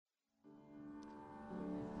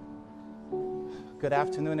Good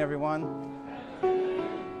afternoon, everyone.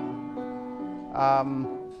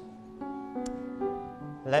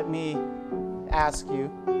 Let me ask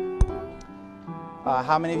you,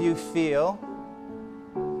 how many of you feel,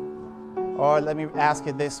 or let me ask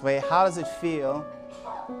it this way, how does it feel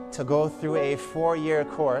to go through a 4-year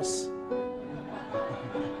course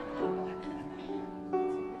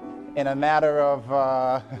in a matter of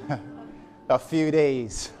a few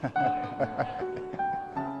days?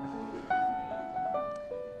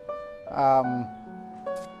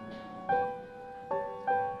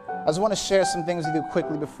 I just want to share some things with you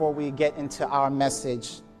quickly before we get into our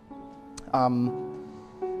message.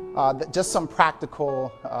 Just some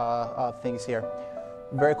practical things here.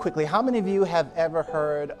 Very quickly, how many of you have ever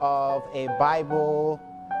heard of a Bible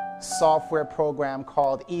software program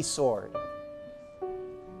called eSword?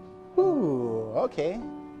 Ooh, okay.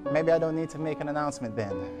 Maybe I don't need to make an announcement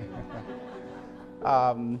then.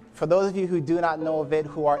 For those of you who do not know of it,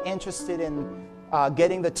 who are interested in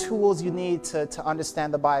getting the tools you need to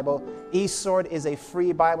understand the Bible, eSword is a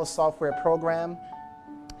free Bible software program.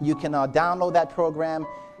 You can download that program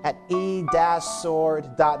at e-sword.net.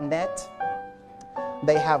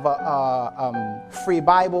 They have free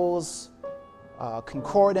Bibles,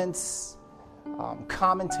 concordance,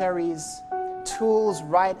 commentaries, tools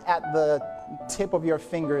right at the tip of your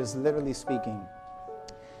fingers, literally speaking.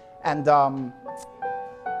 And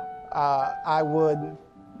I would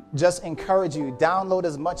just encourage you, download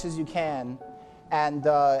as much as you can, and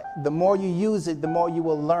the more you use it, the more you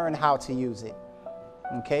will learn how to use it.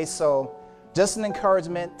 Okay, so just an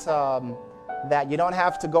encouragement that you don't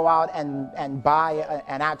have to go out and buy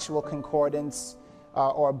an actual concordance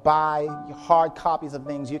or buy hard copies of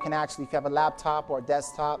things. You can actually, if you have a laptop or a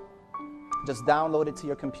desktop, just download it to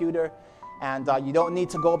your computer, and you don't need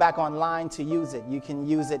to go back online to use it. You can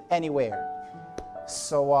use it anywhere.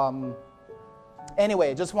 So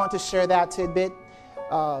anyway, just want to share that tidbit.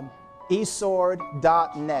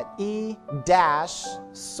 eSword.net, e-sword.net.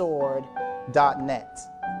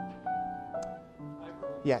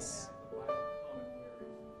 Yes.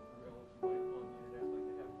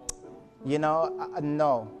 You know,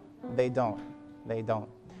 no, they don't. They don't.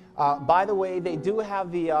 By the way, they do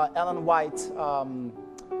have the Ellen White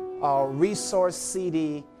resource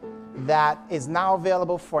CD that is now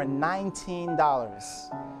available for $19.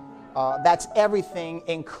 That's everything,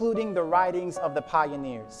 including the writings of the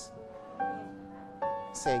pioneers.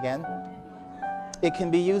 Say again. It can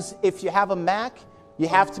be used, if you have a Mac, you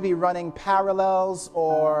have to be running Parallels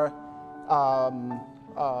or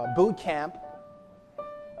Boot Camp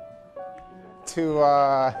to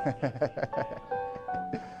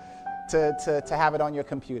have it on your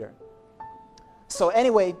computer. So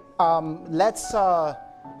anyway, let's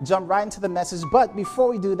jump right into the message. But before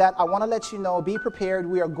we do that, I want to let you know, be prepared.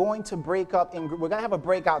 We are going to break up, we're going to have a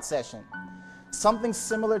breakout session. Something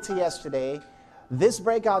similar to yesterday. This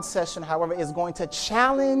breakout session, however, is going to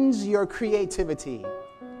challenge your creativity.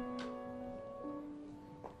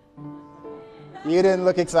 You didn't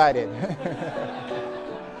look excited.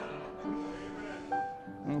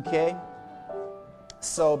 Okay.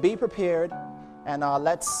 So be prepared, and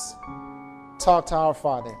let's talk to our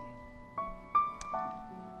Father.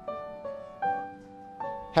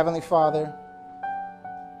 Heavenly Father,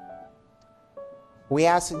 we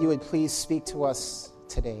ask that you would please speak to us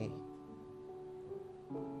today.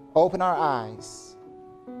 Open our eyes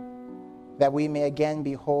that we may again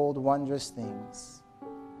behold wondrous things.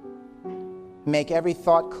 Make every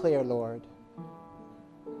thought clear, Lord.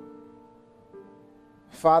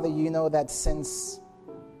 Father, you know that since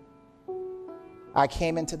I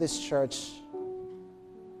came into this church,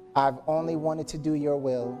 I've only wanted to do your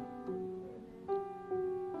will.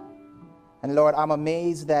 And Lord, I'm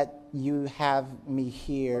amazed that you have me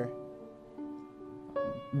here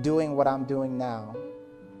doing what I'm doing now.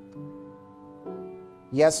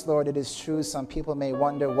 Yes, Lord, it is true. Some people may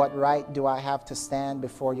wonder, what right do I have to stand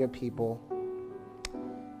before your people?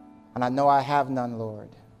 And I know I have none, Lord,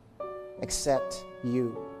 except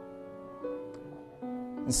you.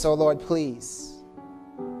 And so, Lord, please,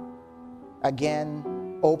 again,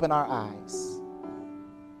 open our eyes.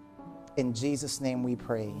 In Jesus' name we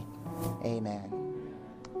pray. Amen.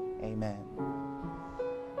 Amen.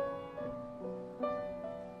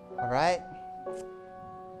 All right.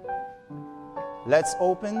 Let's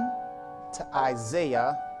open to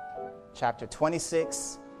Isaiah chapter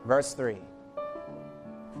 26, verse 3.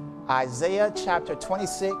 Isaiah chapter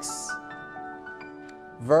 26,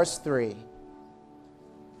 verse 3.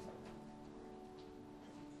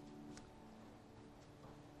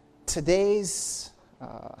 Today's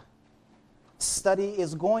study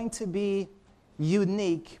is going to be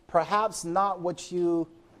unique, perhaps not what you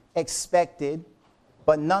expected,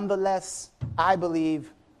 but nonetheless, I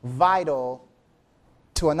believe, vital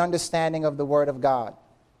to an understanding of the Word of God.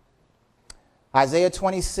 Isaiah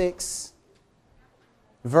 26,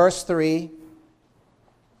 verse 3.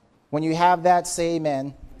 When you have that, say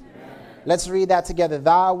amen. Amen. Let's read that together.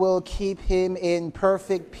 Thou wilt keep him in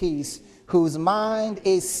perfect peace, whose mind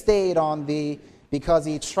is stayed on thee, because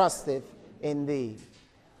he trusteth in thee.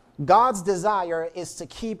 God's desire is to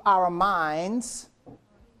keep our minds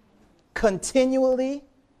continually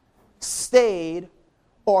stayed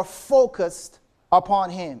or focused upon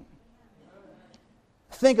him.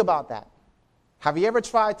 Think about that. Have you ever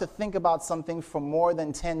tried to think about something for more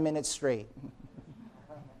than 10 minutes straight?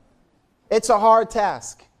 It's a hard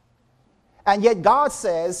task. And yet God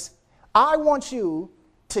says, I want you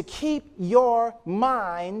to keep your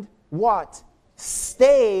mind, what?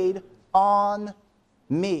 Stayed on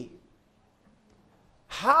me.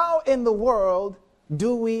 How in the world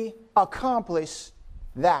do we accomplish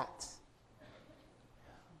that?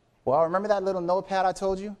 Well, remember that little notepad I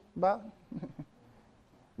told you about?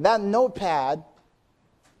 That notepad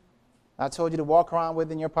I told you to walk around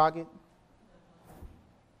with in your pocket,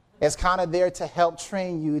 it's kind of there to help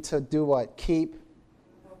train you to do what? Keep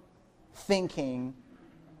thinking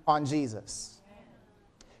on Jesus.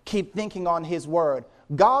 Keep thinking on his word.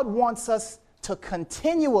 God wants us to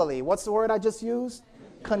continually, what's the word I just used?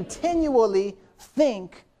 Continually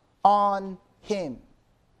think on him.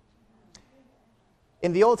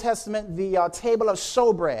 In the Old Testament, the table of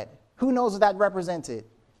showbread, who knows what that represented?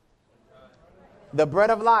 The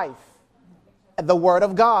bread of life, the word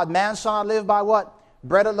of God. Man shall not live by what?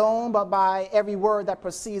 Bread alone, but by every word that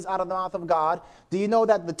proceeds out of the mouth of God. Do you know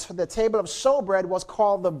that the table of showbread was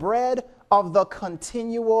called the bread of the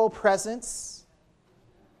continual presence?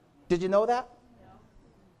 Did you know that?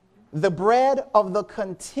 The bread of the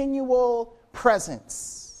continual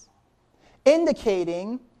presence,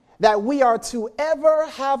 indicating that we are to ever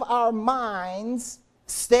have our minds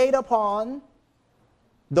stayed upon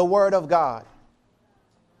the Word of God.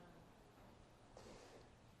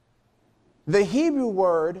 The Hebrew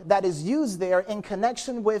word that is used there in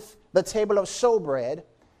connection with the table of showbread,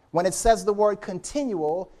 when it says the word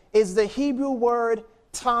continual, is the Hebrew word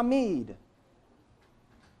tamid.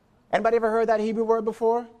 Anybody ever heard that Hebrew word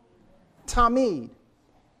before? Tamid.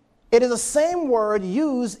 It is the same word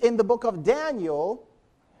used in the book of Daniel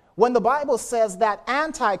when the Bible says that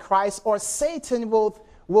Antichrist or Satan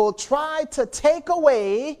will try to take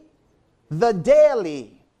away the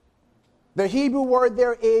daily. The Hebrew word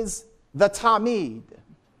there is the tamid.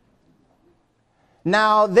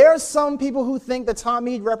 Now, there's some people who think the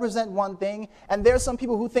tamid represent one thing, and there's some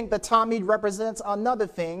people who think the tamid represents another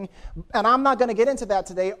thing, and I'm not going to get into that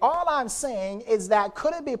today. All I'm saying is that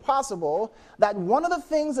could it be possible that one of the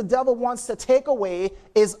things the devil wants to take away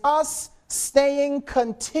is us staying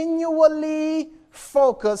continually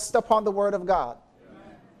focused upon the Word of God?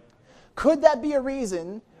 Amen. Could that be a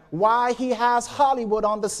reason why he has Hollywood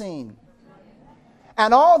on the scene?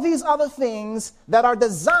 And all these other things that are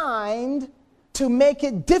designed to make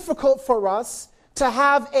it difficult for us to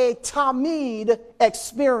have a tamid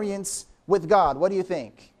experience with God. What do you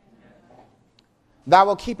think? Thou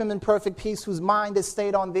will keep him in perfect peace whose mind is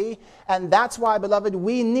stayed on thee. And that's why, beloved,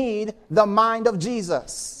 we need the mind of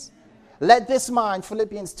Jesus. Let this mind,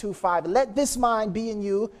 Philippians 2:5, let this mind be in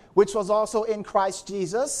you, which was also in Christ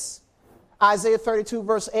Jesus. Isaiah 32,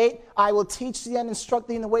 verse 8, I will teach thee and instruct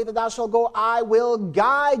thee in the way that thou shalt go. I will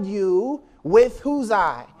guide you with whose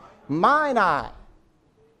eye? Mine eye.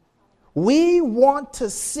 We want to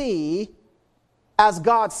see as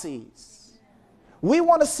God sees. We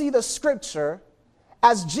want to see the scripture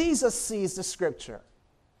as Jesus sees the scripture.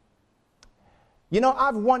 You know,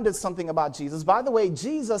 I've wondered something about Jesus. By the way,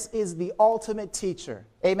 Jesus is the ultimate teacher.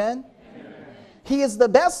 Amen? Amen. He is the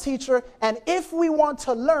best teacher, and if we want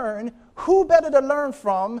to learn, who better to learn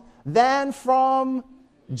from than from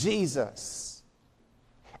Jesus?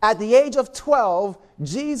 At the age of 12,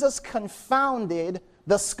 Jesus confounded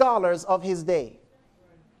the scholars of his day.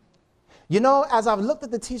 You know, as I've looked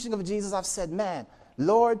at the teaching of Jesus, I've said, man,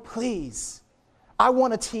 Lord, please, I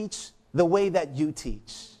want to teach the way that you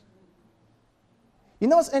teach. You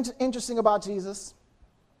know what's interesting about Jesus?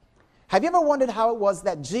 Have you ever wondered how it was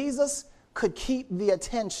that Jesus could keep the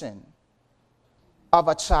attention of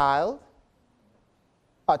a child,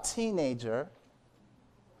 a teenager,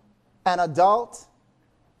 an adult,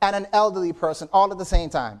 and an elderly person all at the same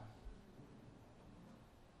time?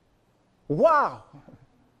 Wow.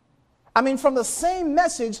 I mean, from the same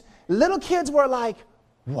message, little kids were like,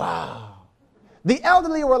 wow. The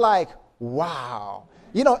elderly were like, wow.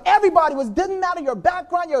 You know, everybody didn't matter your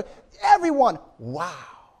background, everyone. Wow.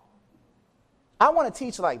 I want to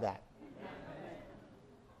teach like that.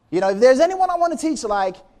 You know, if there's anyone I want to teach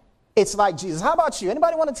like, it's like Jesus. How about you?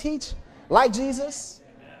 Anybody want to teach like Jesus?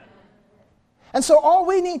 And so all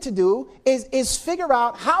we need to do is figure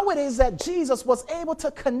out how it is that Jesus was able to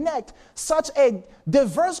connect such a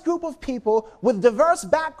diverse group of people with diverse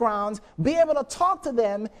backgrounds, be able to talk to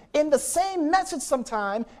them in the same message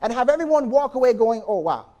sometime, and have everyone walk away going, oh,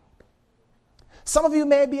 wow. Some of you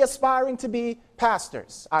may be aspiring to be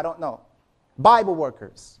pastors. I don't know. Bible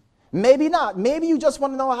workers. Maybe not. Maybe you just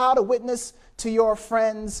want to know how to witness to your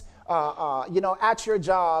friends at your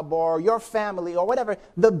job or your family or whatever.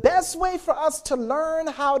 The best way for us to learn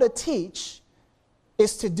how to teach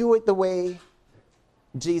is to do it the way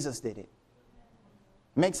Jesus did it.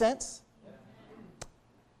 Make sense?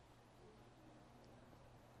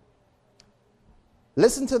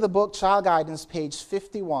 Listen to the book Child Guidance, page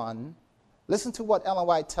 51. Listen to what Ellen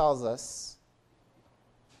White tells us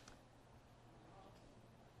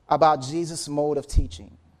about Jesus' mode of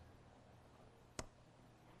teaching.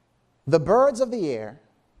 The birds of the air,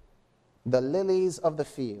 the lilies of the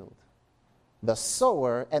field, the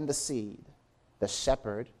sower and the seed, the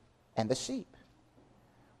shepherd and the sheep.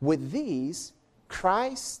 With these,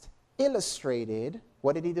 Christ illustrated,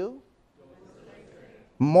 what did he do?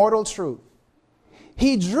 Mortal truth.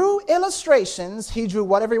 He drew illustrations. He drew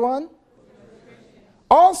what, everyone?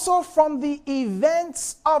 Also from the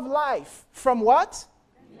events of life. From what?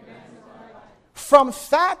 From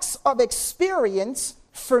facts of experience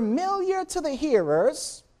familiar to the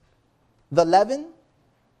hearers, the leaven,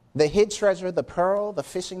 the hid treasure, the pearl, the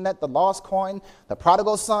fishing net, the lost coin, the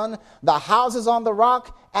prodigal son, the houses on the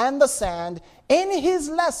rock, and the sand. In his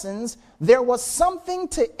lessons, there was something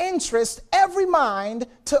to interest every mind,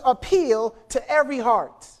 to appeal to every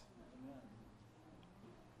heart.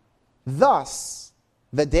 Thus,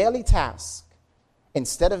 the daily task,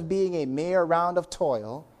 instead of being a mere round of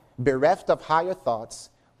toil, bereft of higher thoughts,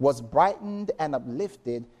 was brightened and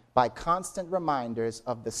uplifted by constant reminders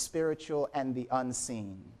of the spiritual and the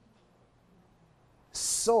unseen.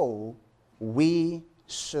 So we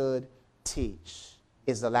should teach,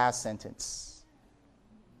 is the last sentence.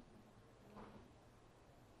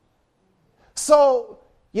 So,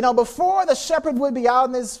 before the shepherd would be out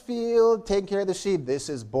in his field taking care of the sheep, this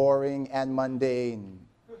is boring and mundane.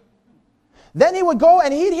 Then he would go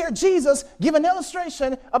and he'd hear Jesus give an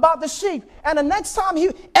illustration about the sheep. And the next time,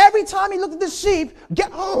 every time he looked at the sheep,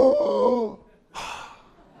 man,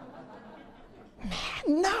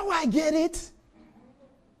 now I get it.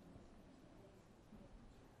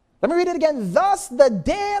 Let me read it again. Thus, the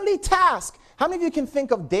daily task. How many of you can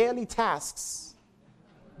think of daily tasks?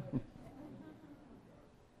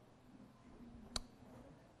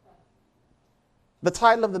 The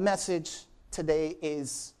title of the message today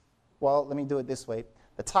is, well, let me do it this way.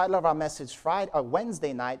 The title of our message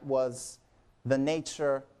Wednesday night was The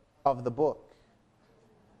Nature of the Book.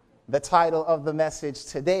 The title of the message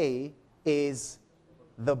today is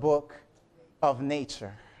The Book of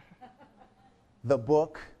Nature. The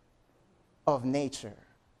Book of Nature.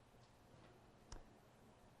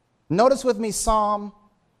 Notice with me Psalm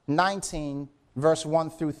 19, verse 1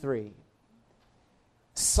 through 3.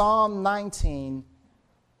 Psalm 19,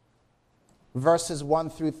 verses 1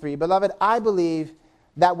 through 3. Beloved, I believe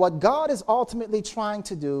that what God is ultimately trying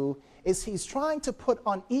to do is he's trying to put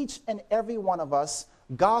on each and every one of us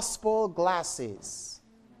gospel glasses.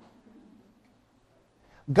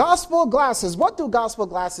 Gospel glasses. What do gospel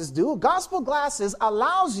glasses do? Gospel glasses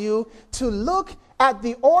allows you to look at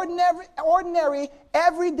the ordinary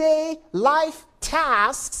everyday life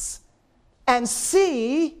tasks and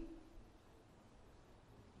see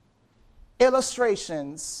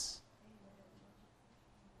illustrations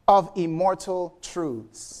of immortal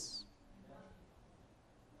truths.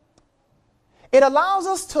 It allows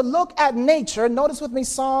us to look at nature. Notice with me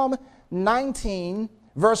Psalm 19,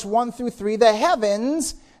 verse 1 through 3. The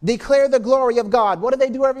heavens declare the glory of God. What do they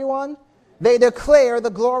do, everyone? They declare the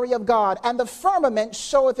glory of God. And the firmament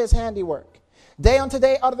showeth his handiwork. Day unto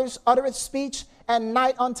day uttereth speech, and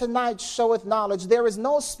night unto night showeth knowledge. There is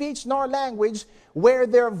no speech nor language where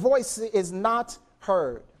their voice is not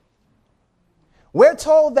heard. We're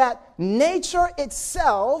told that nature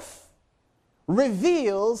itself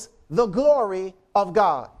reveals the glory of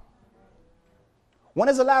God. When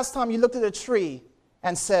is the last time you looked at a tree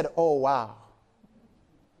and said, oh, wow?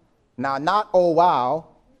 Now, not oh, wow,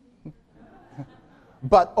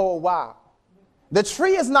 but oh, wow. The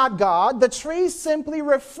tree is not God. The tree simply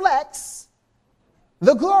reflects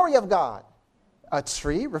the glory of God. A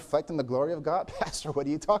tree reflecting the glory of God? Pastor, what are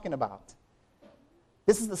you talking about?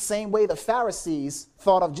 This is the same way the Pharisees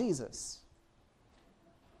thought of Jesus.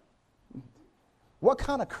 What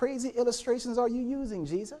kind of crazy illustrations are you using,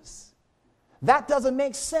 Jesus? That doesn't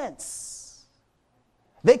make sense.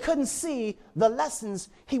 They couldn't see the lessons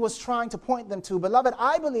he was trying to point them to. Beloved,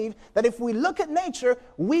 I believe that if we look at nature,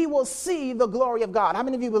 we will see the glory of God. How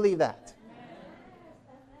many of you believe that?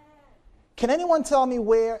 Can anyone tell me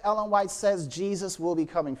where Ellen White says Jesus will be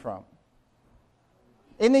coming from?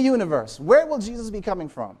 In the universe. Where will Jesus be coming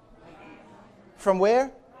from? From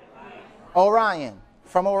where? Orion.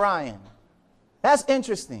 From Orion. That's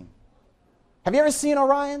interesting. Have you ever seen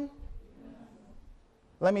Orion?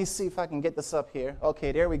 Let me see if I can get this up here.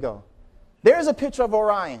 Okay, there we go. There's a picture of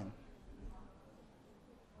Orion.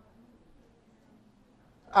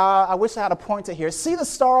 I wish I had a pointer here. See the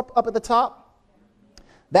star up at the top?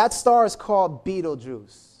 That star is called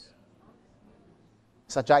Betelgeuse.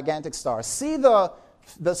 It's a gigantic star. See the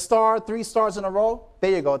star, 3 stars in a row?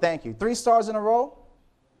 There you go, thank you. 3 stars in a row?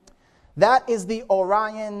 That is the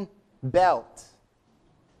Orion belt.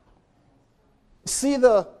 See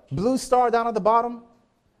the blue star down at the bottom?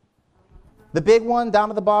 The big one down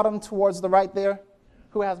at the bottom towards the right there?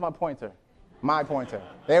 Who has my pointer? My pointer.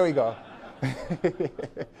 There we go.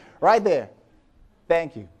 Right there.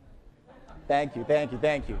 Thank you. Thank you, thank you,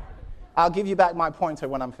 thank you. I'll give you back my pointer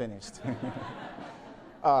when I'm finished.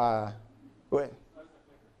 Wait.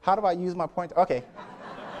 How do I use my pointer? Okay.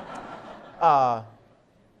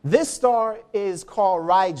 This star is called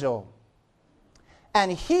Rigel.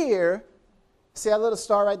 And here, see that little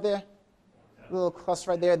star right there? Little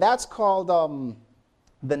cluster right there. That's called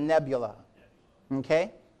the nebula.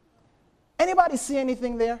 Okay? Anybody see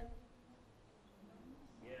anything there?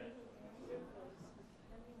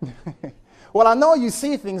 Well, I know you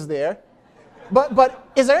see things there.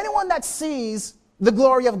 But is there anyone that sees the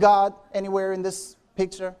glory of God anywhere in this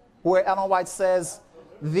picture where Ellen White says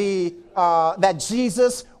that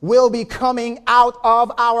Jesus will be coming out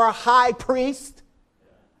of our high priest?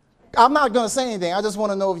 I'm not going to say anything. I just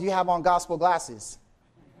want to know if you have on gospel glasses.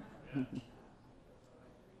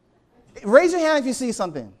 Raise your hand if you see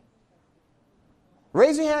something.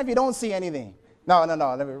 Raise your hand if you don't see anything. No.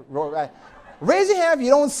 Let me roll right. Raise your hand if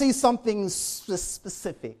you don't see something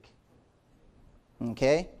specific.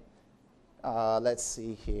 Okay? Let's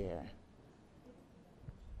see here.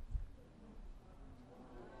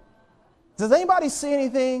 Does anybody see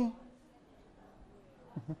anything?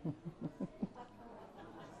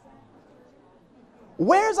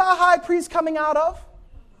 Where's our high priest coming out of?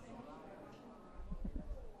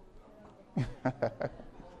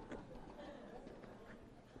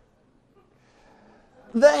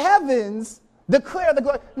 The heavens declare the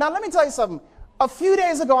glory. Now, let me tell you something. A few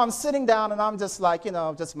days ago, I'm sitting down and I'm just like,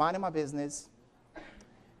 just minding my business.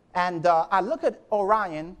 And I look at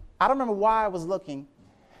Orion. I don't remember why I was looking.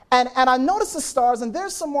 And I noticed the stars, and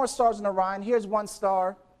there's some more stars in Orion. Here's one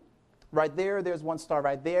star right there. There's one star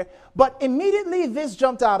right there. But immediately, this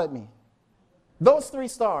jumped out at me. Those 3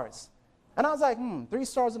 stars. And I was like, 3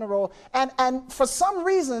 stars in a row. And for some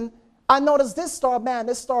reason, I noticed this star. Man,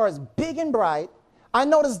 this star is big and bright. I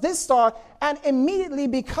noticed this star, and immediately,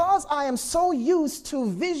 because I am so used to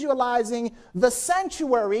visualizing the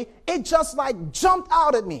sanctuary, it just like jumped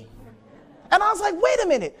out at me. And I was like, wait a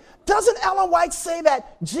minute. Doesn't Ellen White say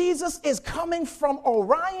that Jesus is coming from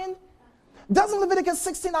Orion? Doesn't Leviticus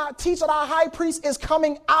 16 teach that our high priest is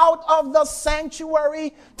coming out of the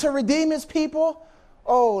sanctuary to redeem his people?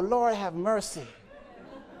 Oh, Lord, have mercy.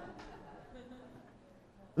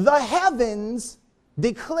 The heavens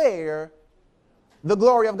declare the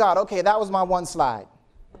glory of God. Okay, that was my one slide.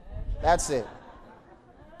 That's it.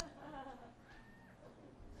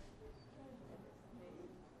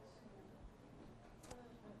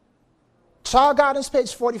 Child Guidance,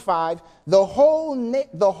 page 45. The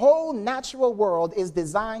whole natural world is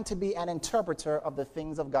designed to be an interpreter of the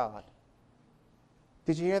things of God.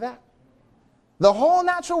 Did you hear that? The whole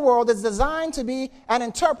natural world is designed to be an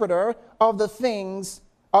interpreter of the things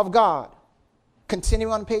of God.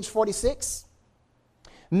 Continuing on page 46.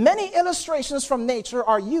 Many illustrations from nature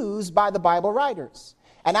are used by the Bible writers.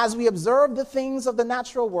 And as we observe the things of the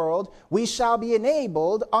natural world, we shall be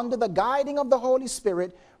enabled, under the guiding of the Holy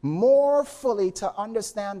Spirit, more fully to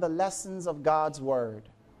understand the lessons of God's Word.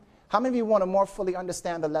 How many of you want to more fully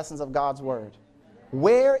understand the lessons of God's Word?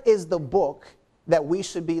 Where is the book that we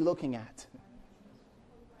should be looking at?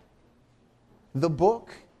 The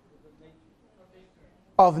book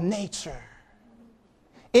of nature.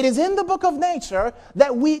 It is in the book of nature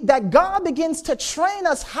that God begins to train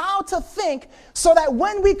us how to think, so that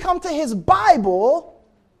when we come to his Bible,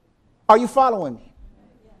 are you following me?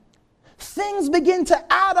 things begin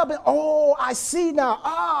to add up and, oh, I see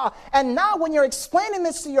now. And now when you're explaining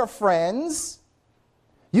this to your friends,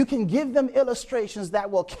 you can give them illustrations that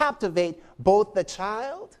will captivate both the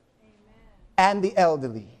child and the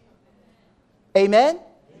elderly. Amen?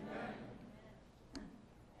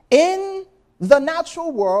 In the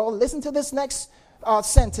natural world, listen to this next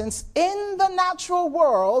sentence. In the natural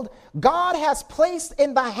world, God has placed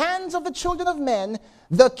in the hands of the children of men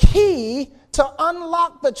the key to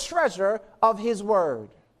unlock the treasure of his word.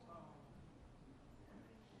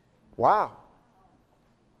 Wow.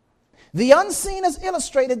 The unseen is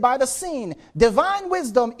illustrated by the seen. Divine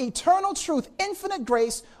wisdom, eternal truth, infinite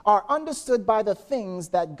grace are understood by the things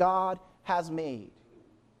that God has made.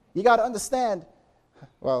 You got to understand.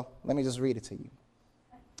 Well, let me just read it to you.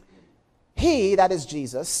 He, that is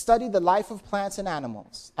Jesus, studied the life of plants and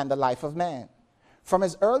animals and the life of man. From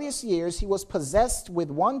his earliest years, he was possessed with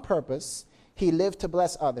one purpose. He lived to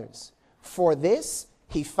bless others. For this,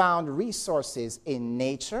 he found resources in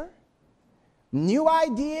nature. New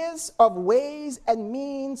ideas of ways and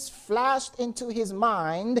means flashed into his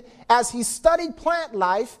mind as he studied plant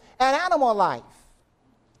life and animal life.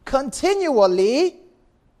 Continually,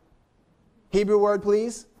 Hebrew word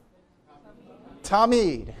please,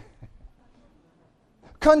 tamid.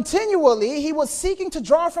 Continually, he was seeking to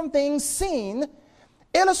draw from things seen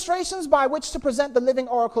illustrations by which to present the living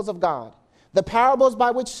oracles of God. The parables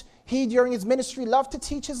by which he, during his ministry, loved to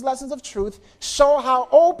teach his lessons of truth show how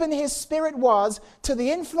open his spirit was to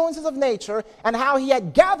the influences of nature and how he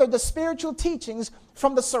had gathered the spiritual teachings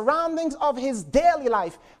from the surroundings of his daily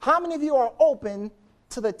life. How many of you are open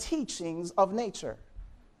to the teachings of nature?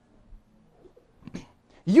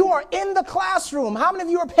 You are in the classroom. How many of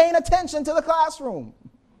you are paying attention to the classroom?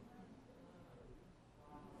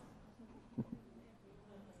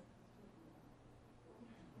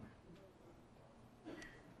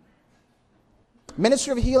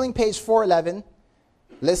 Ministry of Healing, page 411.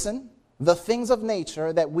 Listen, the things of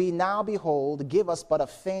nature that we now behold give us but a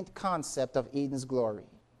faint concept of Eden's glory.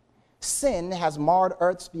 Sin has marred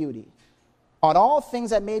earth's beauty. On all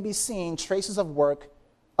things that may be seen, traces of work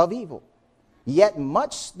of evil. Yet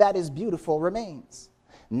much that is beautiful remains.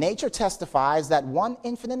 Nature testifies that one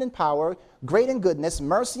infinite in power, great in goodness,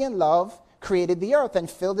 mercy and love, created the earth and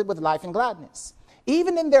filled it with life and gladness.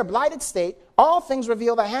 Even in their blighted state, all things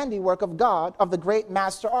reveal the handiwork of God, of the great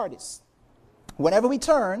master artist. Whenever we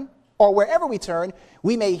turn, or wherever we turn,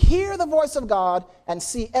 we may hear the voice of God and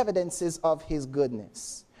see evidences of his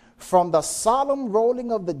goodness. From the solemn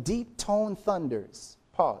rolling of the deep-toned thunders.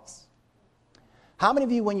 Pause. How many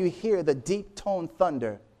of you, when you hear the deep-toned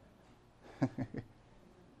thunder,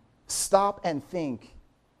 stop and think,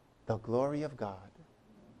 the glory of God?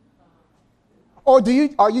 Or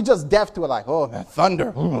are you just deaf to it, like, oh, man,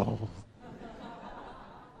 thunder.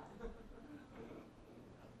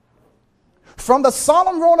 From the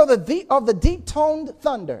solemn roll of the deep-toned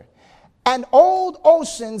thunder, and old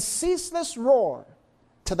ocean's ceaseless roar,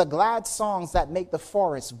 to the glad songs that make the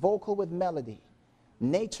forest vocal with melody,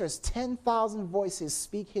 nature's 10,000 voices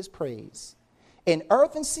speak his praise. In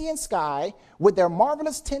earth and sea and sky, with their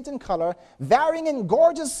marvelous tint and color, varying in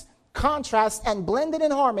gorgeous contrast and blended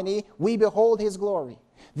in harmony, we behold his glory.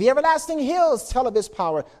 The everlasting hills tell of his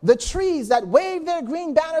power. The trees that wave their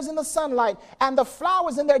green banners in the sunlight and the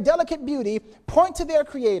flowers in their delicate beauty point to their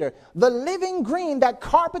creator. The living green that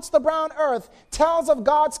carpets the brown earth tells of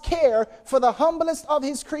God's care for the humblest of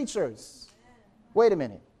his creatures. Wait a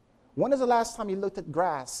minute. When is the last time you looked at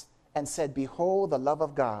grass and said, behold the love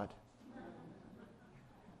of God?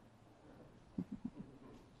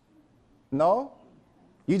 No?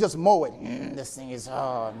 You just mow it. This thing is,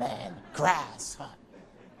 oh man, grass.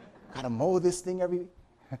 Gotta mow this thing every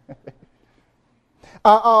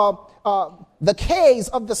the caves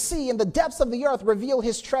of the sea and the depths of the earth reveal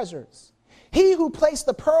his treasures. He who placed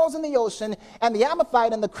the pearls in the ocean and the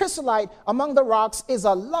amethyst and the chrysolite among the rocks is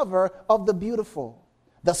a lover of the beautiful.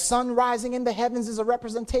 The sun rising in the heavens is a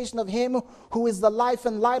representation of him who is the life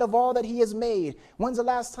and light of all that he has made. When's the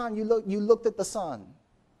last time you looked at the sun?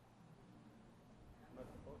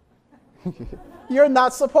 You're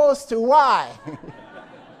not supposed to. Why?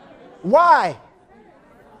 Why?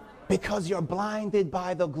 Because you're blinded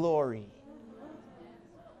by the glory.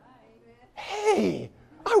 Hey,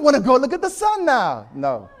 I want to go look at the sun now.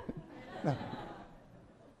 No.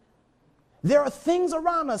 There are things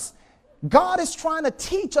around us. God is trying to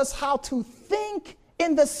teach us how to think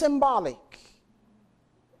in the symbolic.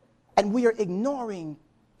 And we are ignoring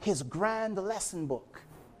his grand lesson book.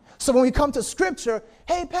 So when we come to scripture,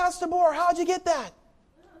 hey, Pastor Moore, how'd you get that?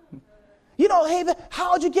 You know, hey,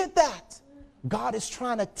 how'd you get that? God is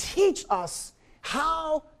trying to teach us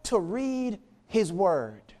how to read his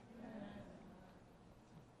word.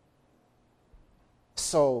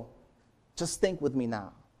 So just think with me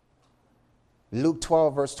now. Luke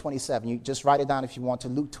 12, verse 27. You just write it down if you want to.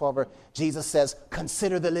 Luke 12, Jesus says,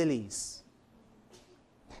 consider the lilies.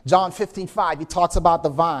 John 15:5, he talks about the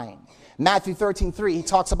vine. Matthew 13:3, he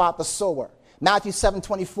talks about the sower. Matthew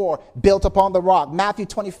 7:24, built upon the rock. Matthew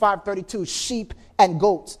 25:32, sheep and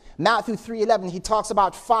goats. Matthew 3:11, he talks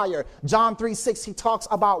about fire. John 3:6, he talks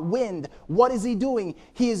about wind. What is he doing?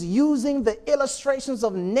 He is using the illustrations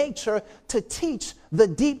of nature to teach the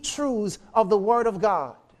deep truths of the Word of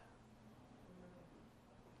God.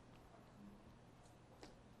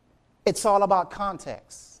 It's all about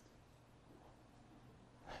context.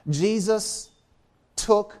 Jesus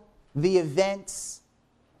took the events,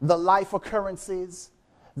 the life occurrences,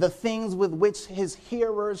 the things with which his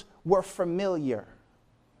hearers were familiar.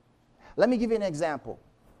 Let me give you an example.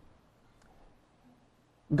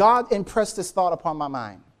 God impressed this thought upon my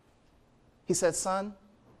mind. He said, son,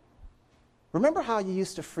 remember how you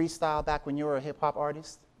used to freestyle back when you were a hip-hop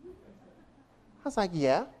artist? I was like,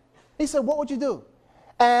 yeah. He said, what would you do?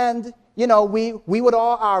 And, you know, we would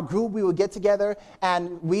all, our group, we would get together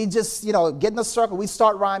and we just, you know, get in a circle. We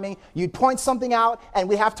start rhyming. You'd point something out and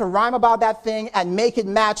we have to rhyme about that thing and make it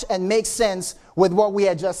match and make sense with what we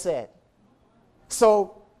had just said.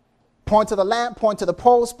 So point to the lamp, point to the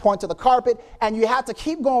post, point to the carpet, and you have to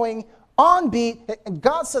keep going on beat. And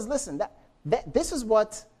God says, listen, this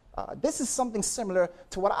is something similar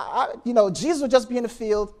to what Jesus would just be in the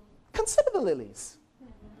field. Consider the lilies.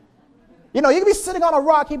 You know, you could be sitting on a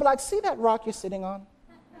rock. He'd be like, see that rock you're sitting on?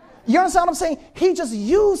 You understand what I'm saying? He just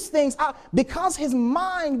used things out because his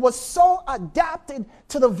mind was so adapted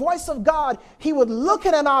to the voice of God. He would look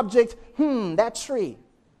at an object, that tree.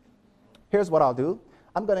 Here's what I'll do.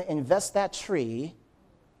 I'm going to invest that tree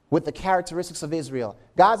with the characteristics of Israel.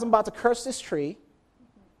 Guys, I'm about to curse this tree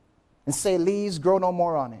and say leaves grow no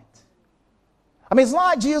more on it. I mean, it's not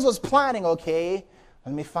like Jesus was planning, okay,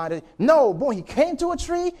 let me find it. No, boy, he came to a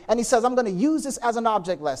tree and he says, I'm going to use this as an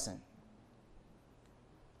object lesson.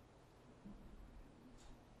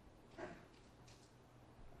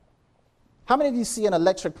 How many of you see an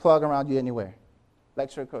electric plug around you anywhere?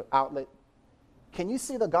 Electrical outlet. Can you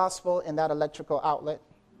see the gospel in that electrical outlet?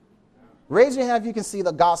 Raise your hand if you can see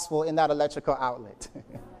the gospel in that electrical outlet.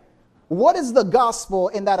 What is the gospel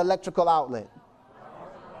in that electrical outlet?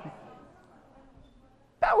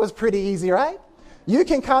 That was pretty easy, right? You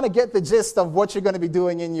can kind of get the gist of what you're going to be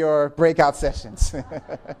doing in your breakout sessions.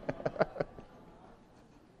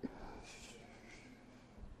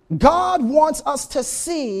 God wants us to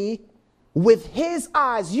see with his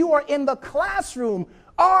eyes. You are in the classroom.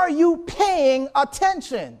 Are you paying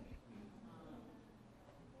attention?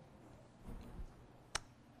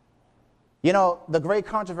 You know, the great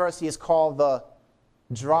controversy is called the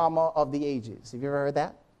drama of the ages. Have you ever heard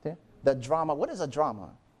that? The drama. What is a drama?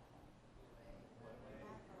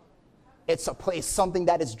 It's a place, something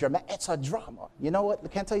that is dramatic. It's a drama. You know what?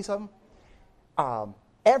 Can I tell you something?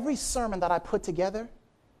 Every sermon that I put together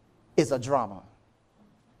is a drama.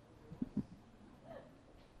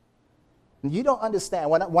 You don't understand.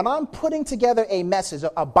 When I'm putting together a message,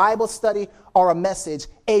 a Bible study or a message,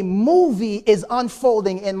 a movie is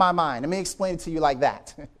unfolding in my mind. Let me explain it to you like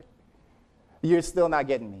that. You're still not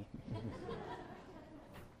getting me.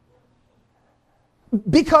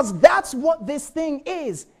 Because that's what this thing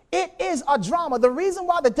is. It is a drama. The reason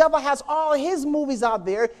why the devil has all his movies out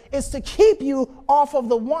there is to keep you off of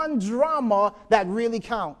the one drama that really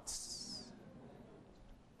counts.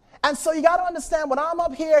 And so you got to understand, when I'm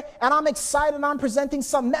up here and I'm excited and I'm presenting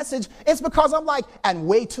some message, it's because I'm like, and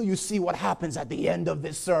wait till you see what happens at the end of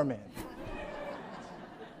this sermon.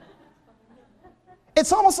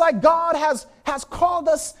 It's almost like God has called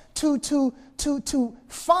us to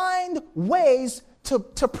find ways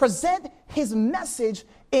to present his message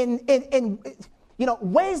in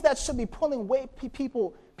ways that should be pulling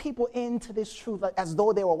people into this truth, like, as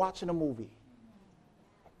though they were watching a movie.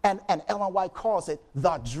 And Ellen White calls it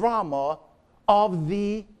the drama of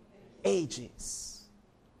the ages.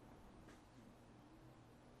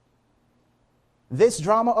 This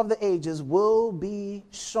drama of the ages will be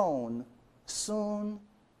shown soon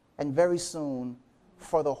and very soon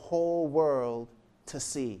for the whole world to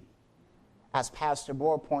see. As Pastor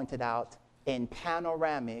Bohr pointed out, in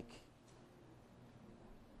panoramic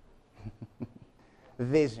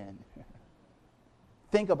vision.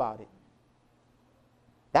 Think about it.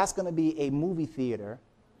 That's going to be a movie theater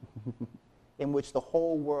in which the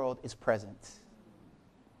whole world is present,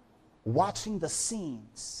 watching the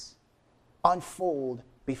scenes unfold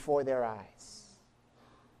before their eyes.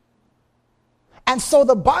 And so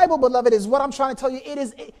the Bible, beloved, is what I'm trying to tell you. It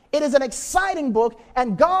is an exciting book,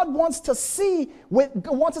 and God wants us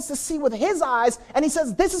to see with his eyes, and he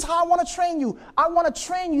says, this is how I want to train you. I want to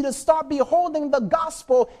train you to start beholding the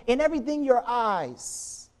gospel in everything your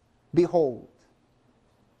eyes behold.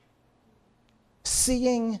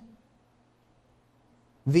 Seeing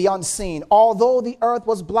the unseen. Although the earth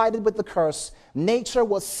was blighted with the curse, nature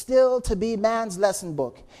was still to be man's lesson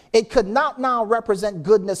book. It could not now represent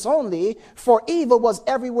goodness only, for evil was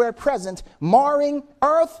everywhere present, marring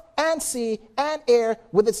earth and sea and air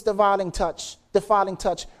with its defiling touch.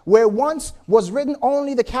 Where once was written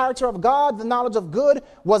only the character of God, the knowledge of good,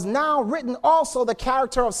 was now written also the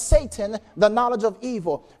character of Satan, the knowledge of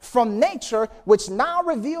evil. From nature, which now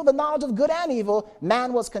revealed the knowledge of good and evil,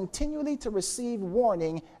 man was continually to receive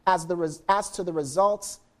warning as to the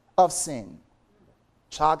results of sin.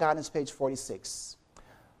 Child Guidance, page 46.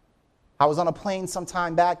 I was on a plane some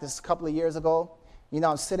time back, this is a couple of years ago.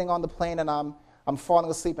 I'm sitting on the plane and I'm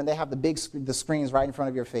falling asleep, and they have the screens right in front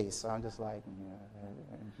of your face. So I'm just like,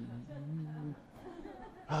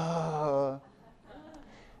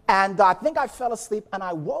 and I think I fell asleep, and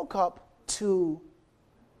I woke up to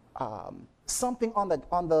something on the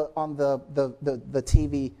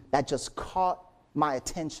TV that just caught my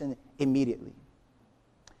attention immediately.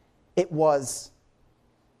 It was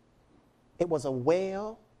a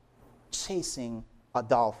whale chasing a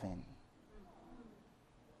dolphin.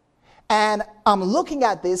 And I'm looking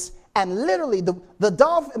at this, and literally the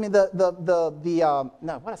dolphin, a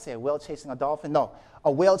whale chasing a dolphin? No,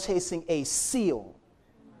 a whale chasing a seal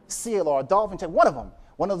or a dolphin, one of them.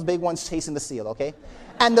 One of those big ones chasing the seal, okay?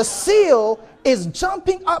 And the seal is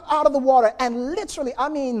jumping up out of the water, and literally,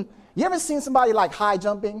 you ever seen somebody like high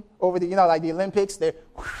jumping over like the Olympics?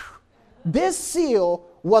 This seal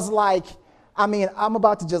was like, I'm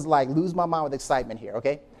about to just like lose my mind with excitement here,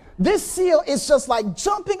 okay? This seal is just like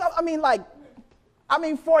jumping up,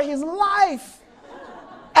 for his life.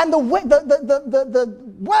 And the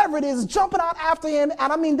whatever it is jumping out after him,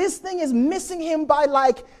 and this thing is missing him by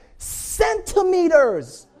like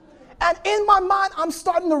centimeters. And in my mind, I'm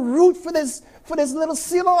starting to root for this little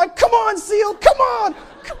seal. I'm like, come on, seal, come on,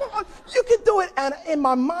 you can do it. And in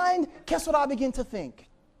my mind, guess what I begin to think?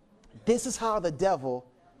 This is how the devil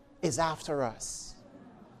is after us.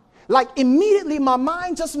 Like immediately my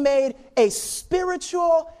mind just made a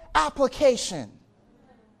spiritual application.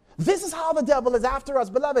 This is how the devil is after us.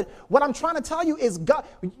 Beloved, what I'm trying to tell you is God.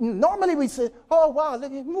 Normally we say, oh wow,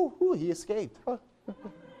 look at him, he escaped.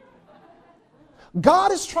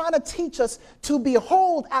 God is trying to teach us to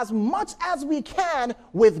behold as much as we can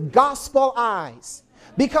with gospel eyes.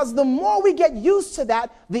 Because the more we get used to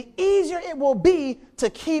that, the easier it will be to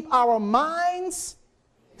keep our minds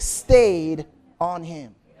stayed on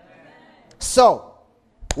him. So,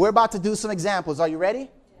 we're about to do some examples. Are you ready?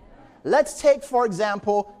 Let's take, for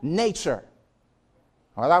example, nature.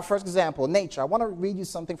 All right, our first example, nature. I want to read you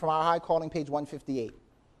something from our High Calling, page 158.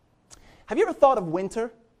 Have you ever thought of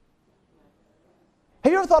winter?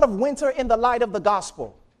 Have you ever thought of winter in the light of the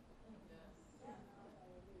gospel?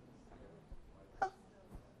 Huh?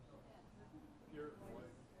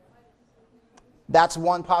 That's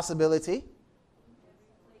one possibility.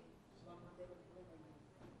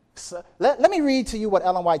 So let me read to you what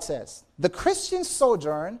Ellen White says. The Christian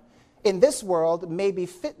sojourn in this world may be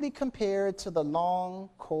fitly compared to the long,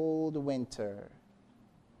 cold winter.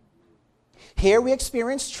 Here we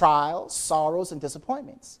experience trials, sorrows, and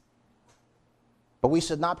disappointments. But we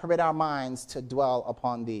should not permit our minds to dwell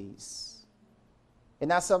upon these. Isn't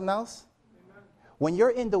that something else? Amen. When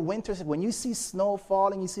you're in the winter, when you see snow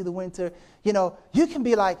falling, you see the winter, you can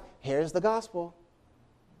be like, here's the gospel.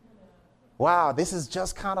 Wow, this is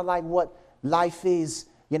just kind of like what life is,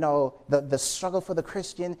 the struggle for the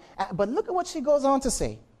Christian. But look at what she goes on to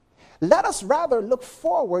say. Let us rather look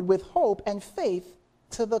forward with hope and faith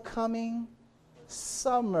to the coming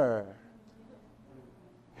summer,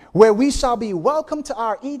 where we shall be welcome to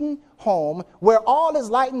our Eden home, where all is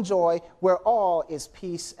light and joy, where all is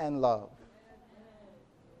peace and love.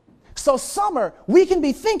 So summer, we can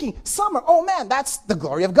be thinking, summer, oh man, that's the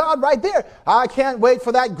glory of God right there. I can't wait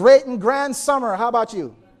for that great and grand summer. How about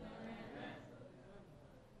you?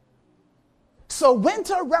 So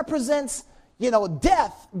winter represents,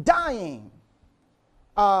 death, dying.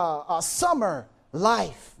 Summer,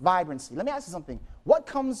 life, vibrancy. Let me ask you something. What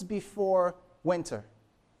comes before winter?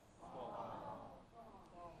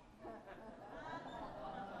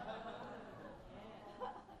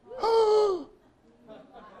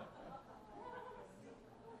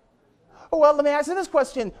 Well, let me ask you this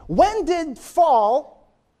question. When did fall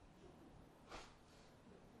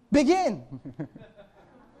begin?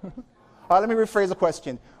 Let me rephrase the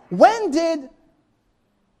question. When did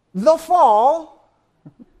the fall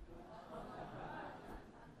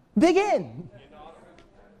begin?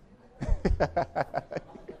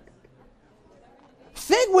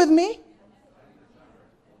 Think with me.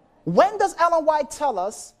 When does Ellen White tell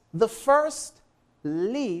us the first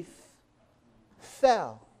leaf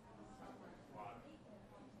fell?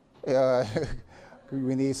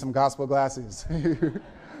 We need some gospel glasses.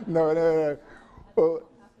 No.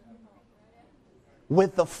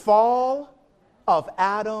 With the fall of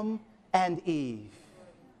Adam and Eve.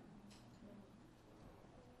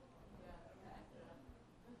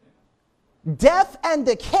 Death and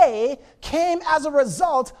decay came as a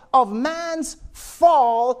result of man's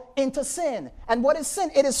fall into sin. And what is sin?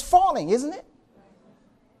 It is falling, isn't it?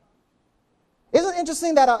 Isn't it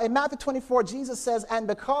interesting that in Matthew 24, Jesus says, and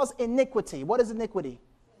because iniquity, what is iniquity?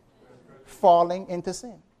 Falling into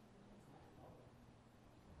sin.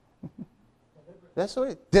 That's what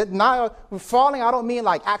it is. Falling, I don't mean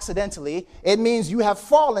like accidentally. It means you have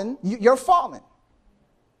fallen, you're fallen.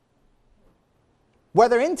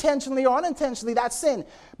 Whether intentionally or unintentionally, that's sin.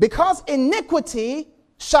 Because iniquity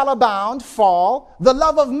shall abound, fall, the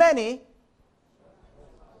love of many,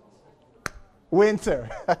 winter.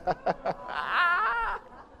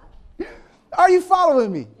 Are you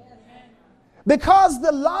following me? Because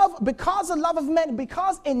the love of many,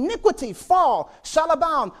 because iniquity, fall, shall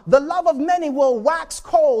abound, the love of many will wax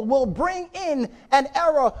cold, will bring in an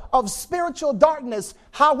era of spiritual darkness.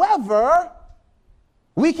 However,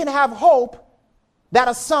 we can have hope that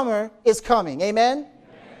a summer is coming. Amen? Amen?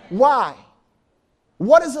 Why?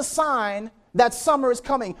 What is a sign that summer is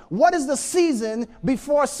coming? What is the season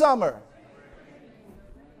before summer?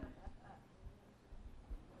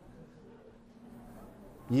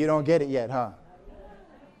 You don't get it yet, huh?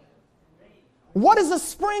 What is the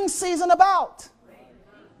spring season about?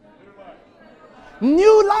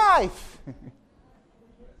 New life.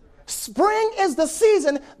 Spring is the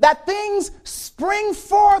season that things spring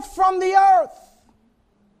forth from the earth.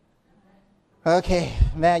 Okay,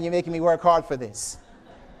 man, you're making me work hard for this.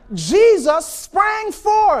 Jesus sprang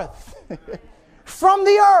forth from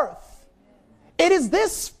the earth. It is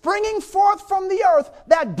this springing forth from the earth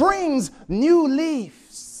that brings new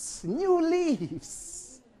leaves. New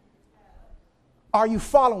leaves. Are you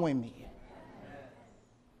following me?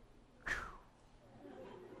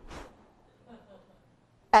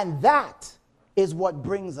 And that is what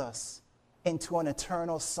brings us into an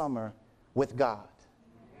eternal summer with God.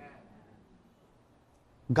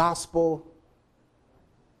 Gospel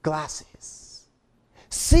glasses.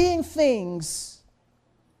 Seeing things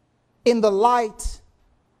in the light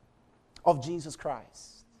of Jesus Christ.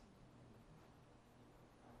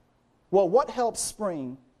 Well, what helps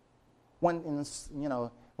spring when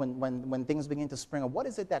things begin to spring up? What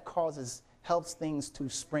is it that helps things to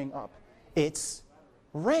spring up? It's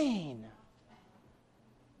rain.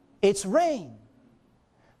 It's rain.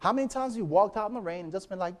 How many times have you walked out in the rain and just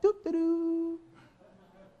been like, doo doo doo?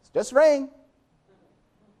 It's just rain.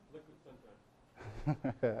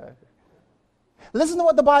 Listen to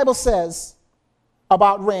what the Bible says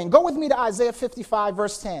about rain. Go with me to Isaiah 55,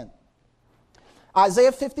 verse 10.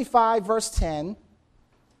 Isaiah 55, verse 10.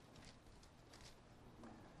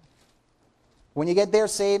 When you get there,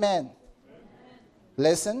 say amen. Amen.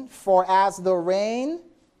 Listen, for as the rain,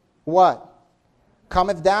 what?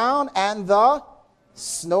 Cometh down, and the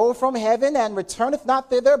snow from heaven, and returneth not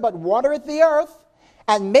thither, but watereth the earth,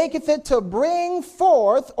 and maketh it to bring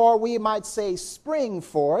forth, or we might say spring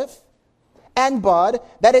forth, and bud,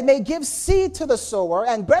 that it may give seed to the sower,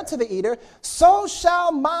 and bread to the eater, so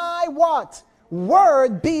shall my what?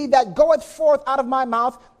 Word be that goeth forth out of my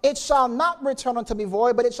mouth. It shall not return unto me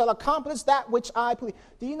void, but it shall accomplish that which I please.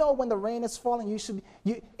 Do you know when the rain is falling,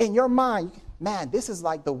 you in your mind, man, this is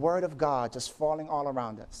like the word of God just falling all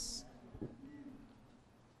around us.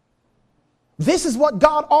 This is what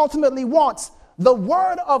God ultimately wants. The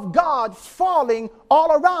word of God falling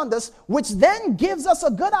all around us, which then gives us a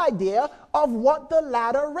good idea of what the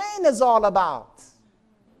latter rain is all about.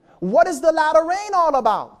 What is the latter rain all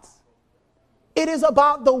about? It is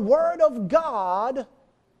about the word of God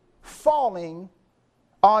falling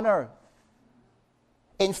on earth.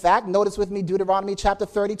 In fact, notice with me Deuteronomy chapter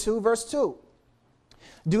 32, verse 2.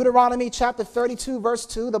 Deuteronomy chapter 32, verse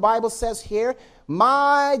 2, the Bible says here,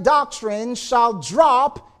 my doctrine shall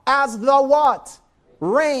drop as the what?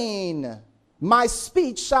 Rain. My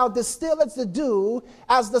speech shall distill its dew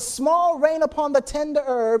as the small rain upon the tender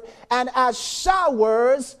herb, and as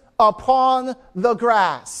showers upon the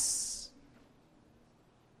grass.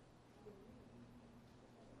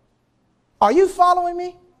 Are you following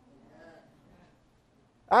me?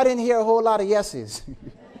 I didn't hear a whole lot of yeses.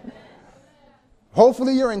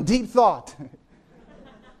 Hopefully you're in deep thought.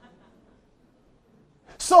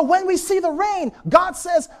 So when we see the rain, God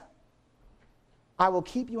says, I will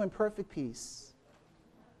keep you in perfect peace,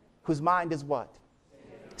 whose mind is what?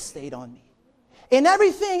 Stayed on me. In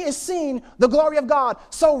everything is seen the glory of God.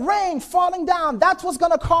 So rain falling down, that's what's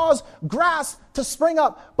going to cause grass to spring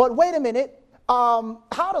up. But wait a minute,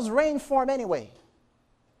 how does rain form anyway?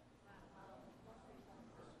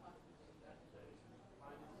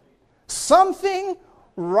 Something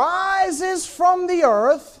rises from the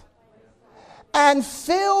earth and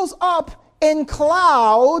fills up in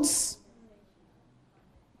clouds.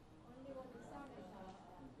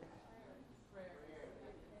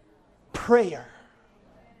 Prayer.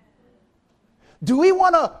 Do we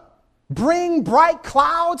want to bring bright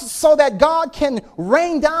clouds so that God can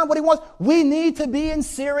rain down what he wants? We need to be in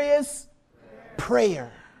serious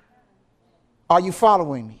prayer. Are you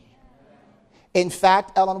following me? In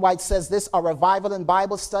fact, Ellen White says this, a revival in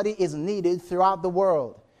Bible study is needed throughout the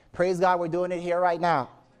world. Praise God, we're doing it here right now.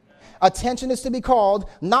 Attention is to be called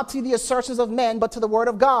not to the assertions of men, but to the word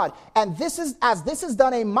of God. And this is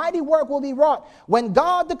done, a mighty work will be wrought. When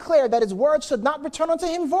God declared that his word should not return unto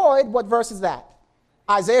him void, what verse is that?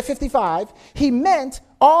 Isaiah 55. He meant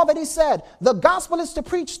all that he said. The gospel is to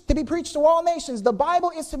be preached to all nations. The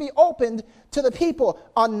Bible is to be opened to the people.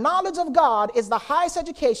 A knowledge of God is the highest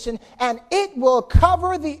education, and it will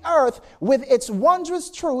cover the earth with its wondrous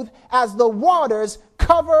truth as the waters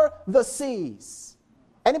cover the seas.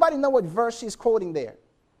 Anybody know what verse she's quoting there?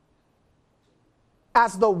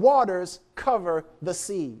 As the waters cover the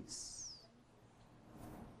seas.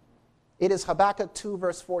 It is Habakkuk 2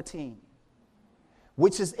 verse 14,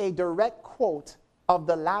 which is a direct quote of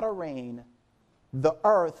the latter rain, the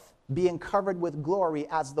earth being covered with glory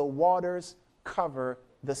as the waters cover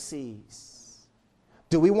the seas.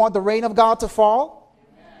 Do we want the rain of God to fall?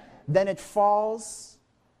 Amen. Then it falls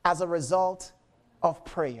as a result of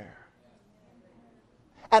prayer.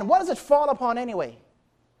 And what does it fall upon anyway?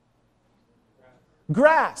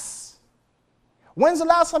 Grass. When's the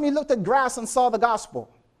last time you looked at grass and saw the gospel?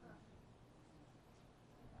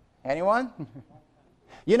 Anyone?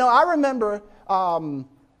 You know, I remember, I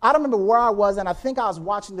don't remember where I was, and I think I was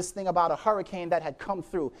watching this thing about a hurricane that had come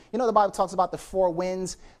through. You know, the Bible talks about the four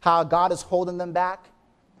winds, how God is holding them back.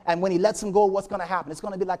 And when he lets them go, what's going to happen? It's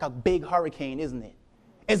going to be like a big hurricane, isn't it?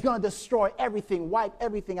 It's going to destroy everything, wipe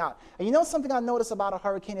everything out. And you know something I noticed about a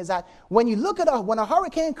hurricane is that when you look at when a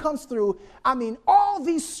hurricane comes through, I mean, all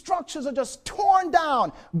these structures are just torn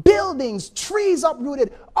down, buildings, trees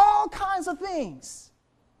uprooted, all kinds of things.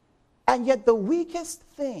 And yet the weakest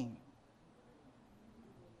thing,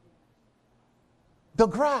 the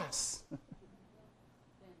grass,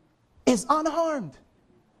 is unharmed.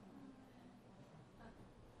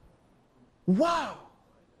 Wow.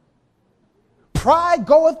 Pride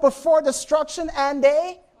goeth before destruction, and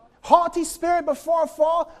a haughty spirit before a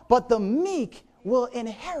fall, but the meek will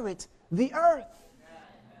inherit the earth.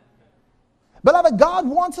 Beloved, God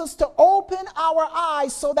wants us to open our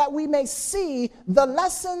eyes so that we may see the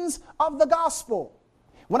lessons of the gospel.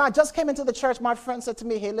 When I just came into the church, my friend said to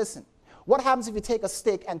me, hey, listen, what happens if you take a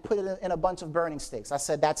stick and put it in a bunch of burning sticks? I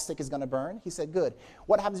said, that stick is going to burn. He said, good.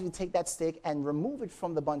 What happens if you take that stick and remove it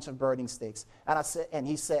from the bunch of burning sticks? And I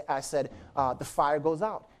said, the fire goes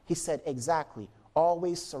out. He said, exactly.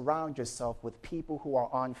 Always surround yourself with people who are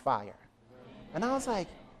on fire. And I was like,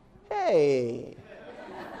 hey,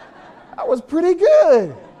 that was pretty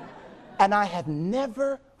good. And I have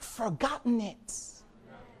never forgotten it.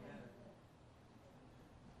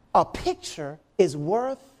 A picture is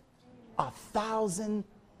worth 1,000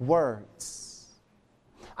 words.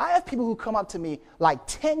 I have people who come up to me like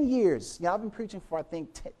 10 years. You know, I've been preaching for, I think,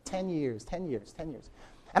 10 years.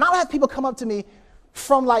 And I'll have people come up to me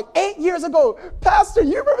from like 8 years ago. Pastor,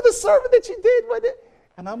 you remember the sermon that you did with it?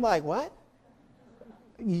 And I'm like, what?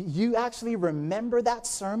 You actually remember that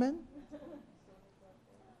sermon?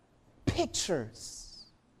 Pictures.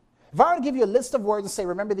 If I were to give you a list of words and say,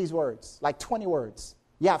 remember these words, like 20 words,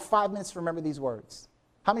 you have 5 minutes to remember these words.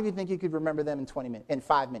 How many of you think you could remember them in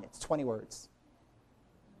 5 minutes, 20 words?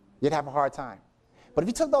 You'd have a hard time. But if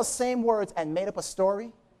you took those same words and made up a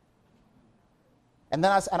story, and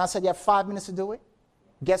then I said you have 5 minutes to do it,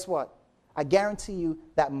 guess what? I guarantee you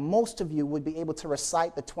that most of you would be able to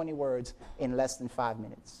recite the 20 words in less than 5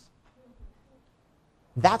 minutes.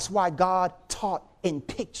 That's why God taught in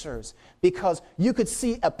pictures, because you could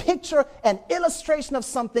see a picture, an illustration of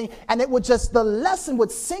something, and the lesson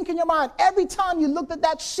would sink in your mind. Every time you looked at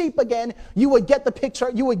that sheep again, you would get the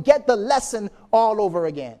picture, you would get the lesson all over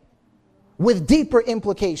again with deeper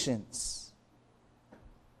implications.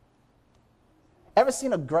 Ever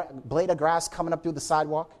seen a blade of grass coming up through the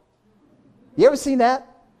sidewalk? You ever seen that?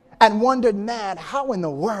 And wondered, man, how in the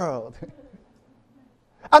world?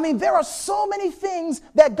 I mean, there are so many things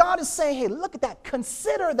that God is saying, hey, look at that.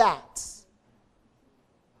 Consider that.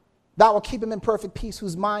 Thou will keep him in perfect peace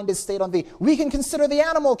whose mind is stayed on thee. We can consider the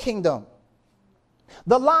animal kingdom.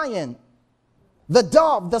 The lion, the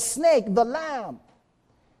dove, the snake, the lamb,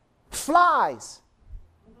 flies.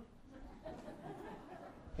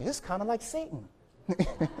 It's kind of like Satan. I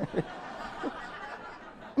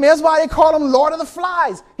mean, that's why they call him Lord of the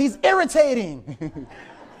Flies. He's irritating.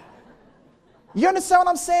 You understand what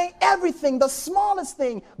I'm saying? Everything, the smallest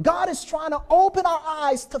thing, God is trying to open our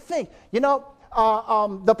eyes to think. You know,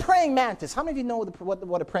 the praying mantis. How many of you know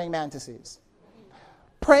what a praying mantis is?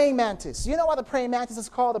 Praying mantis. You know why the praying mantis is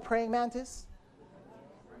called a praying mantis?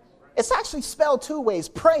 It's actually spelled two ways.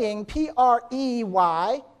 Praying,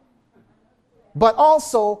 P-R-E-Y, but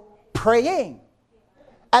also praying.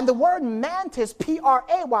 And the word mantis,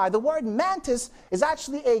 P-R-A-Y, the word mantis is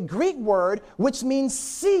actually a Greek word which means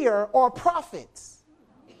seer or prophet.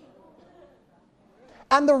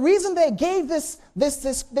 And the reason they gave this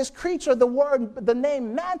creature the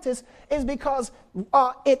name mantis is because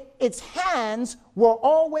its hands were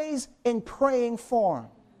always in praying form.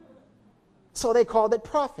 So they called it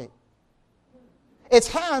prophet. Its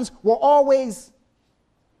hands were always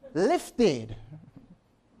lifted.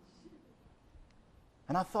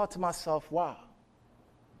 And I thought to myself, wow,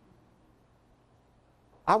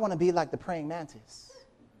 I want to be like the praying mantis.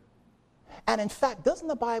 And in fact, doesn't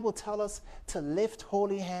the Bible tell us to lift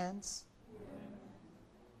holy hands?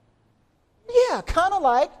 Yeah, kind of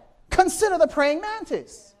like consider the praying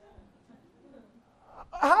mantis.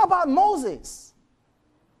 How about Moses?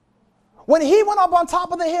 When he went up on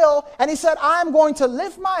top of the hill and he said, I'm going to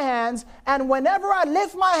lift my hands, and whenever I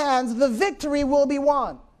lift my hands, the victory will be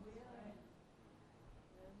won.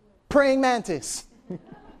 Praying mantis.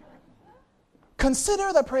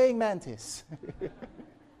 Consider the praying mantis.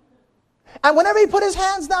 And whenever he put his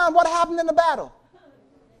hands down, what happened in the battle?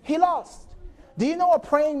 He lost. Do you know a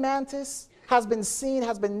praying mantis has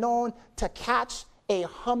been known to catch a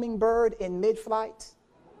hummingbird in mid-flight?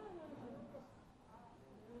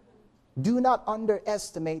 Do not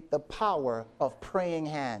underestimate the power of praying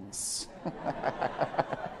hands.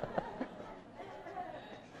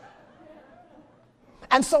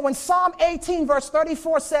 And so when Psalm 18 verse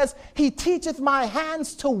 34 says, he teacheth my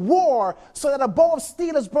hands to war so that a bow of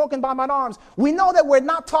steel is broken by mine arms, we know that we're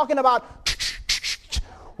not talking about,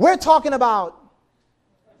 we're talking about,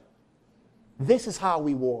 this is how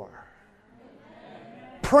we war.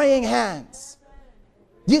 Praying hands.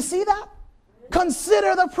 You see that?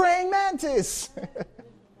 Consider the praying mantis.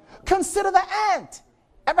 Consider the ant.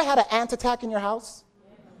 Ever had an ant attack in your house?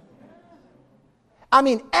 I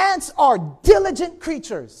mean, ants are diligent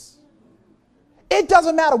creatures. It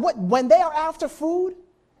doesn't matter when they are after food,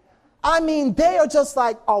 I mean, they are just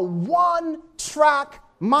like a one-track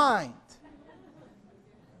mind.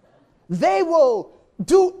 They will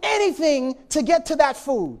do anything to get to that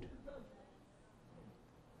food.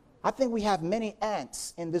 I think we have many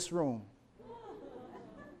ants in this room.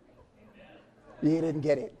 You didn't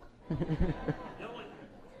get it.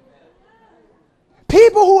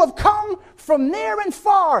 People who have come from near and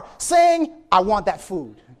far saying, I want that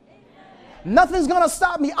food. Nothing's going to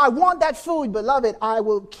stop me. I want that food. Beloved, I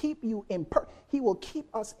will keep you He will keep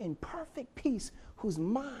us in perfect peace whose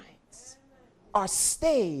minds are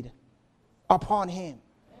stayed upon him.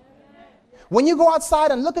 When you go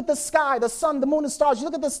outside and look at the sky, the sun, the moon, and stars, you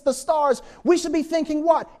look at the stars, we should be thinking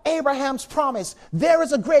what? Abraham's promise. There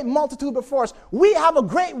is a great multitude before us. We have a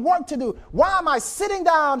great work to do. Why am I sitting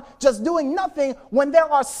down just doing nothing when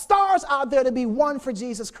there are stars out there to be won for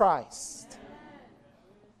Jesus Christ?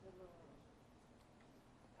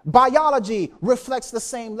 Biology reflects the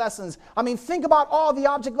same lessons. I mean, think about all the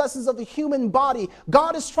object lessons of the human body.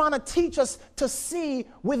 God is trying to teach us to see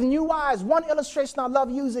with new eyes. One illustration I love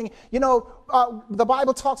using, the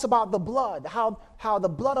Bible talks about the blood, how the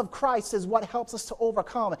blood of Christ is what helps us to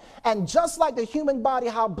overcome. And just like the human body,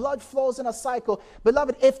 how blood flows in a cycle,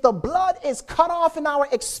 beloved, if the blood is cut off in our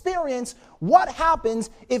experience, what happens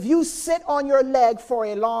if you sit on your leg for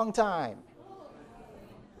a long time?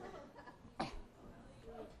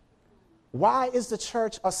 Why is the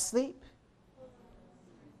church asleep?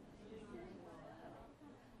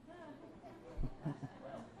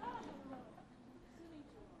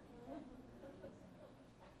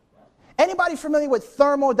 Anybody familiar with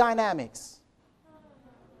thermodynamics?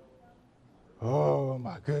 Oh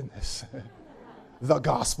my goodness. The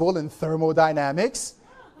gospel in thermodynamics?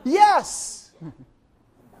 Yes.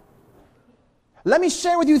 Let me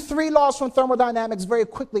share with you 3 laws from thermodynamics very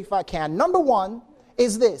quickly if I can. Number 1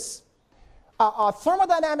 is this.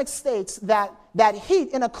 Thermodynamics states that heat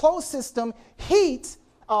in a closed system, heat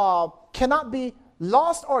cannot be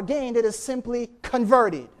lost or gained. It is simply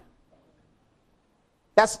converted.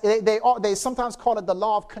 They sometimes call it the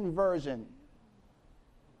law of conversion.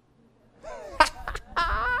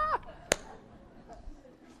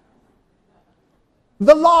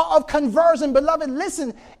 The law of conversion, beloved,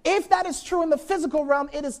 listen, if that is true in the physical realm,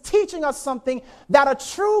 it is teaching us something that a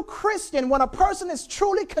true Christian, when a person is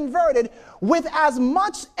truly converted, with as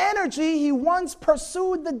much energy he once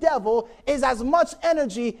pursued the devil, is as much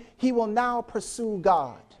energy he will now pursue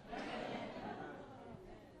God.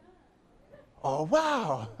 Oh,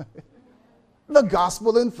 wow. The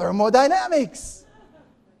gospel in thermodynamics.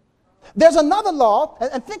 There's another law,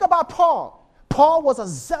 and think about Paul. Paul was a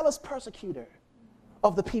zealous persecutor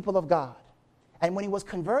of the people of God. And when he was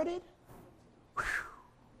converted,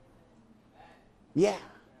 yeah.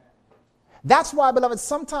 That's why, beloved,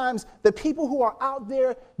 sometimes the people who are out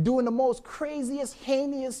there doing the most craziest,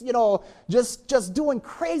 heinous, just doing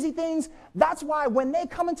crazy things, that's why when they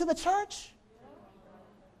come into the church,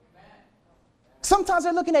 sometimes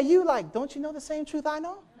they're looking at you like, don't you know the same truth I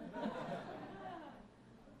know?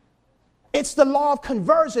 It's the law of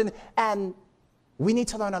conversion, and we need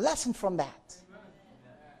to learn a lesson from that.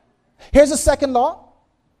 Here's the second law.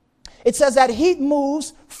 It says that heat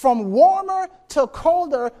moves from warmer to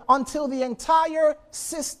colder until the entire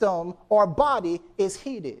system or body is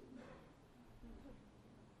heated.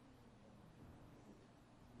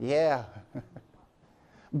 Yeah.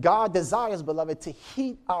 God desires, beloved, to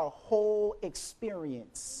heat our whole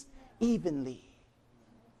experience evenly.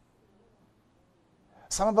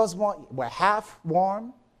 Some of us we're half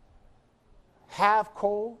warm, half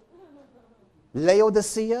cold.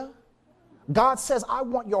 Laodicea. God says, I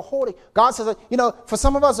want your whole. God says, for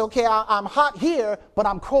some of us, okay, I'm hot here, but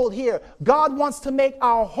I'm cold here. God wants to make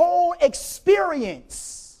our whole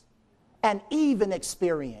experience an even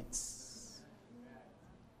experience.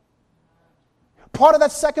 Part of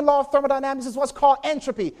that second law of thermodynamics is what's called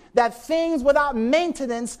entropy, that things without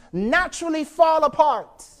maintenance naturally fall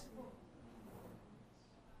apart.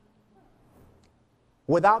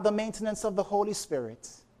 Without the maintenance of the Holy Spirit,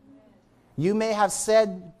 you may have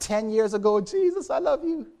said 10 years ago, Jesus, I love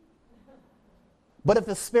you. But if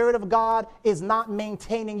the Spirit of God is not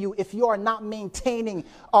maintaining you, if you are not maintaining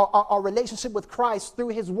a relationship with Christ through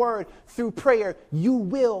His Word, through prayer, you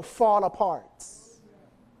will fall apart.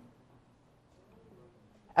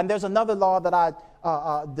 And there's another law that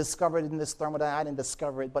I discovered in this thermodynamics. I didn't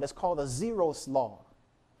discover it, but it's called the zeros law,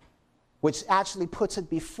 which actually puts it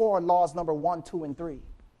before laws number 1, 2, and 3.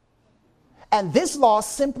 And this law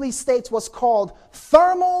simply states what's called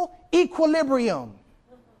thermal equilibrium.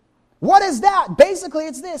 What is that? Basically,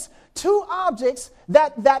 it's this. 2 objects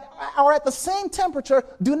that are at the same temperature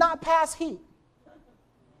do not pass heat.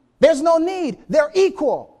 There's no need. They're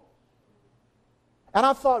equal. And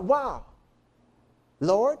I thought, wow,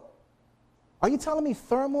 Lord, are you telling me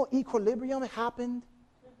thermal equilibrium happened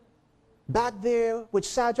back there with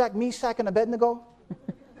Shadrach, Meshach, and Abednego?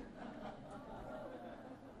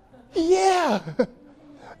 Yeah.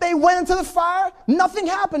 They went into the fire. Nothing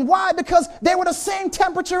happened. Why? Because they were the same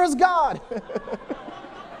temperature as God.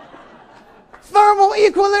 Thermal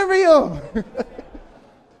equilibrium.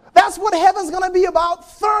 That's what heaven's going to be about.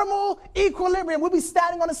 Thermal equilibrium. We'll be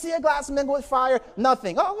standing on a sea of glass and then go with fire.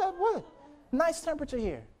 Nothing. Oh, what? Nice temperature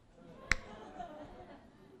here.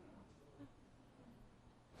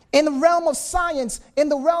 In the realm of science, in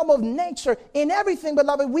the realm of nature, in everything,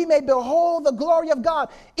 beloved, we may behold the glory of God.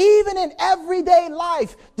 Even in everyday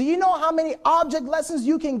life. Do you know how many object lessons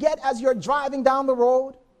you can get as you're driving down the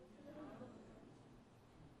road?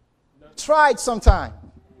 Try it sometime.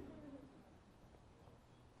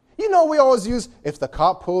 You know, we always use, if the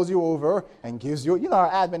cop pulls you over and gives you,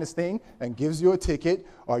 our Adventist thing, and gives you a ticket,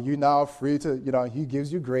 are you now free to, he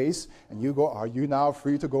gives you grace, and you go, are you now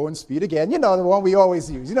free to go and speed again? You know, the one we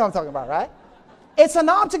always use. You know what I'm talking about, right? It's an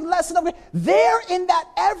object lesson of there in that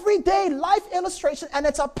everyday life illustration, and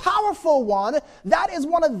it's a powerful one. That is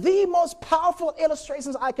one of the most powerful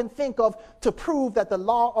illustrations I can think of to prove that the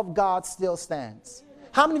law of God still stands.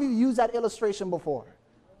 How many of you used that illustration before?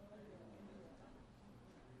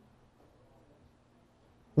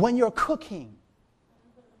 When you're cooking,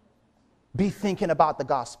 be thinking about the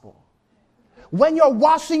gospel. When you're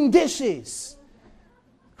washing dishes,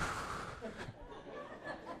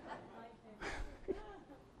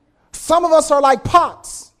 some of us are like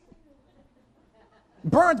pots,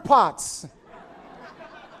 burnt pots.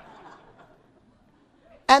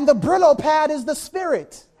 And the Brillo pad is the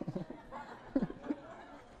Spirit.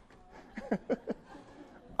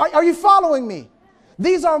 Are you following me?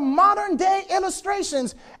 These are modern day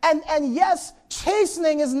illustrations. And yes,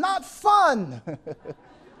 chastening is not fun.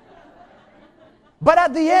 But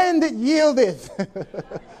at the end it yieldeth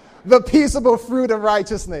the peaceable fruit of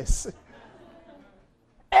righteousness.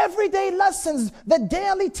 Everyday lessons, the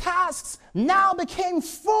daily tasks now became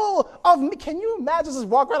full of me. Can you imagine just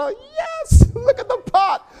walk around like, yes, look at the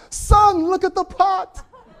pot. Son, look at the pot.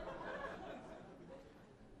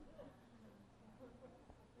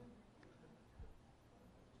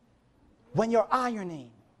 When you're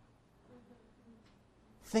ironing,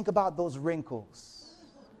 think about those wrinkles.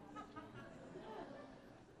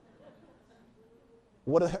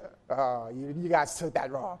 You guys took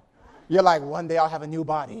that wrong. You're like, one day I'll have a new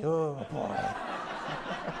body. Oh, boy.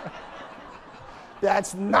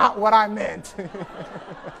 That's not what I meant.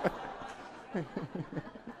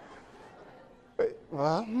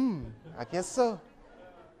 Well, I guess so.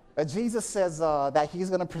 Jesus says that he's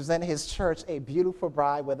going to present his church a beautiful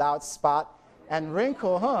bride without spot and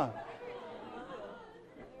wrinkle, huh?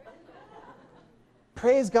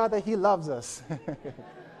 Praise God that he loves us.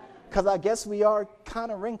 Because I guess we are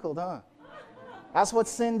kind of wrinkled, huh? That's what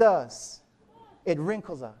sin does. It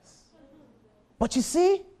wrinkles us. But you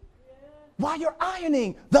see, while you're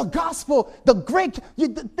ironing, the gospel,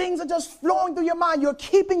 the things are just flowing through your mind. You're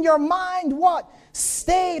keeping your mind what?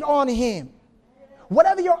 Stayed on him.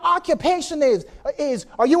 Whatever your occupation is,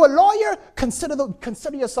 are you a lawyer? Consider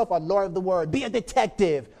yourself a lawyer of the word. Be a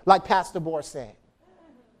detective, like Pastor Bohr said.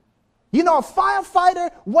 You know, a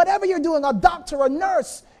firefighter, whatever you're doing, a doctor, a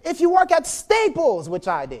nurse, if you work at Staples, which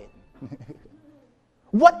I did,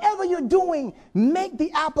 whatever you're doing, make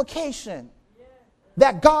the application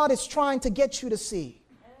that God is trying to get you to see.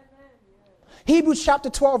 Hebrews chapter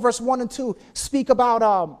 12, verse 1 and 2 speak about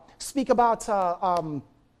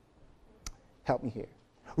help me here.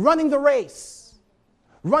 Running the race.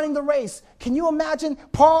 Running the race. Can you imagine?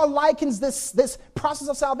 Paul likens this process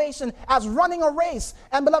of salvation as running a race.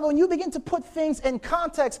 And beloved, when you begin to put things in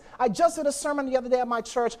context, I just did a sermon the other day at my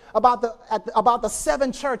church about the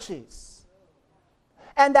 7 churches.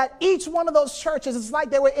 And that each one of those churches is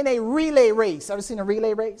like they were in a relay race. Ever seen a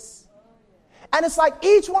relay race? And it's like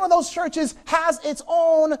each one of those churches has its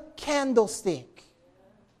own candlestick.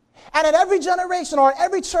 And at every generation or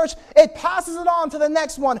every church, it passes it on to the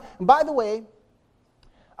next one. And by the way,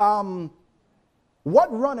 what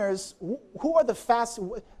runners, who are the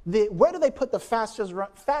where do they put the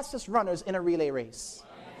fastest runners in a relay race?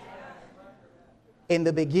 In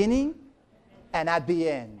the beginning and at the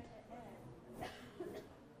end.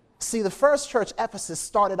 See, the first church, Ephesus,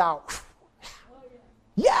 started out,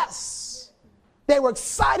 yes, they were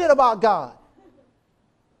excited about God,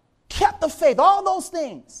 kept the faith, all those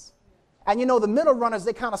things. And you know, the middle runners,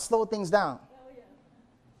 they kind of slowed things down.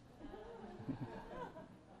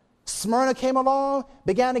 Smyrna came along,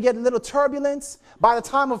 began to get a little turbulence. By the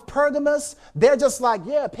time of Pergamos, they're just like,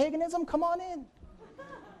 yeah, paganism, come on in.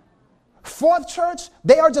 Fourth church,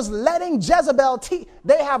 they are just letting Jezebel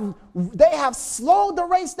they have slowed the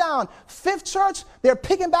race down. Fifth church, they're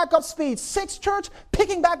picking back up speed. Sixth church,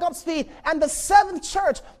 picking back up speed. And the seventh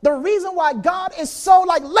church, the reason why God is so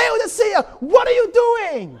like, Laodicea, what are you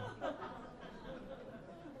doing?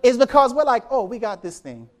 Is because we're like, oh, we got this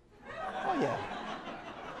thing. Oh, yeah.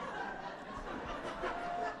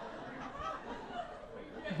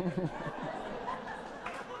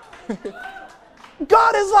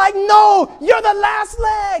 God is like, no, you're the last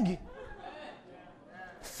leg.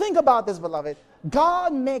 Think about this, beloved.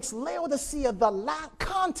 God makes Laodicea the last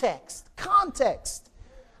context.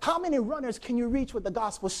 How many runners can you reach with the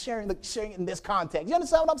gospel sharing in this context? You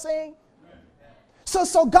understand what I'm saying?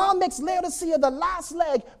 So God makes Laodicea the last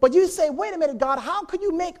leg, but you say, wait a minute, God, how could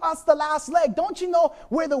you make us the last leg? Don't you know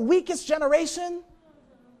we're the weakest generation?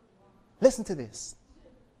 Listen to this.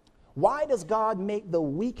 Why does God make the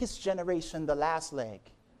weakest generation the last leg?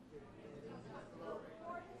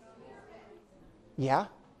 Yeah.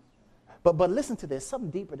 But listen to this, something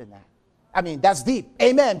deeper than that. I mean, that's deep.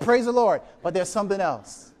 Amen. Praise the Lord. But there's something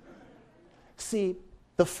else. See,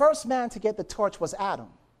 the first man to get the torch was Adam.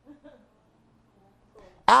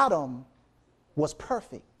 Adam was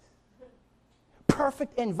perfect.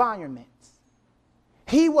 Perfect environment.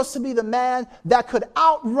 He was to be the man that could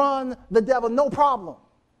outrun the devil, no problem.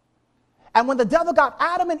 And when the devil got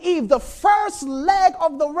Adam and Eve, the first leg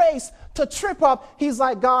of the race to trip up, he's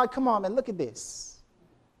like, God, come on, man, look at this.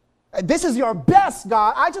 This is your best,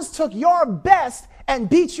 God. I just took your best and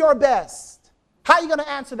beat your best. How are you going to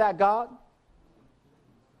answer that, God?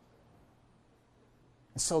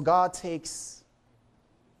 And so God takes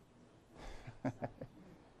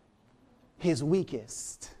his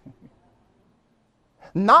weakest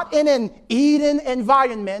not in an Eden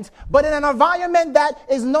environment, but in an environment that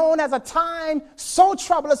is known as a time so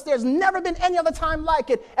troublous, there's never been any other time like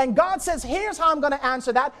it. And God says, here's how I'm going to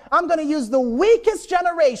answer that. I'm going to use the weakest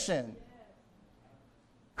generation.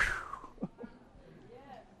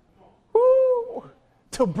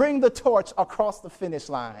 To bring the torch across the finish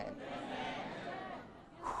line.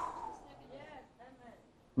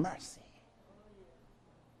 Mercy.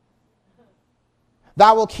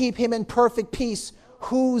 Thou will keep him in perfect peace,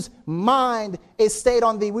 whose mind is stayed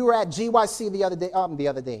on thee. We were at GYC the other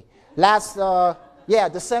day.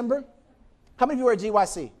 December. How many of you were at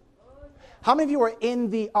GYC? How many of you were in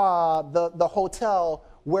the hotel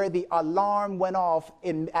where the alarm went off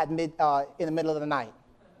in the middle of the night?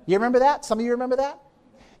 You remember that? Some of you remember that?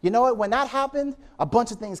 You know what? When that happened, a bunch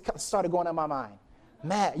of things started going in my mind.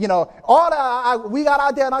 Man, we got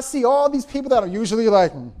out there and I see all these people that are usually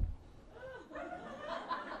like,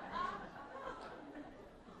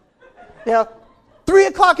 3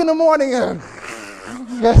 o'clock in the morning,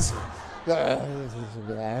 yes,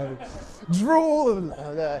 drool,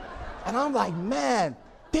 and I'm like, man,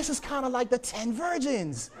 this is kind of like the 10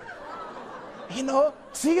 virgins.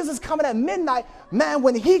 Jesus is coming at midnight. Man,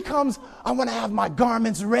 when he comes, I want to have my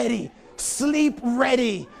garments ready, sleep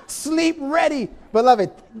ready.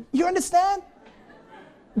 Beloved, you understand?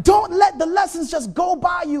 Don't let the lessons just go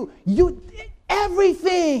by you.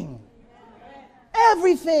 Everything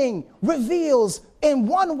reveals in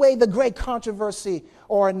one way the great controversy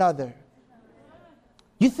or another.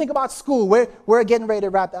 You think about school. We're getting ready to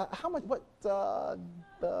wrap up. How much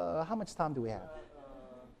time do we have?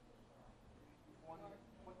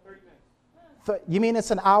 30 minutes. You mean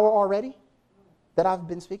it's an hour already that I've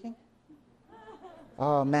been speaking?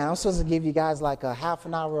 Oh, man, I'm supposed to give you guys like a half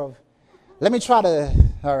an hour of... Let me try to...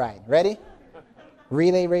 All right, ready?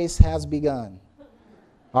 Relay race has begun.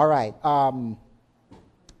 All right.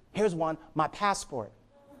 Here's one, my passport.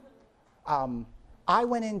 I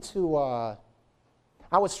went into... I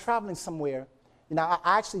was traveling somewhere. I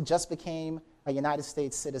actually just became a United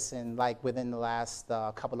States citizen like within the last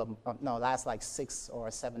last like 6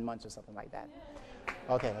 or 7 months or something like that.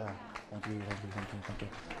 Okay, thank you.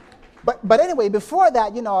 But anyway, before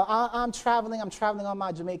that, I'm traveling on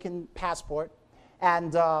my Jamaican passport,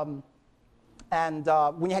 and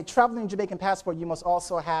when you're traveling Jamaican passport, you must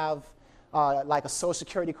also have like a Social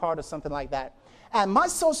Security card or something like that. And my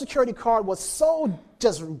Social Security card was so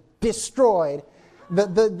just destroyed.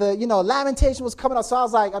 The lamentation was coming up, so I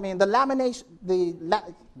was like,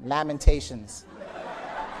 lamentations.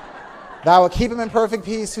 Thou will keep him in perfect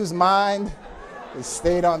peace, whose mind is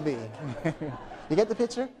stayed on thee. You get the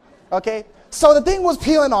picture? Okay, so the thing was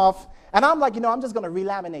peeling off, and I'm like, I'm just going to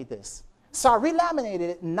relaminate this. So I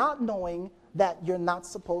relaminated it, not knowing that you're not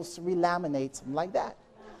supposed to relaminate something like that.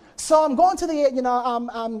 So I'm going to the,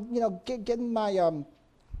 getting my,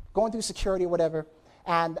 going through security or whatever,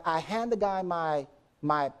 and I hand the guy my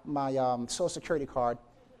Social Security card,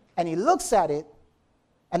 and he looks at it,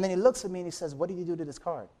 and then he looks at me and he says, "What did you do to this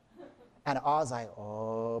card?" And I was like,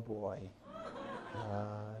 oh boy.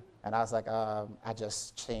 And I was like, I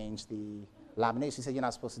just changed the lamination. He said, "You're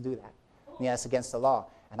not supposed to do that. Yeah, it's against the law."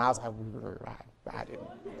 And I was like,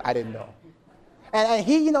 I didn't know. And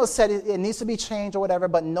he, said it needs to be changed or whatever,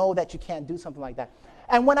 but know that you can't do something like that.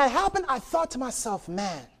 And when that happened, I thought to myself,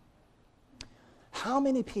 man, how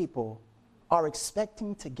many people are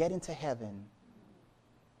expecting to get into heaven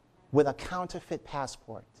with a counterfeit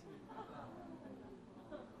passport,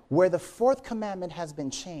 where the fourth commandment has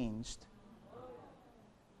been changed,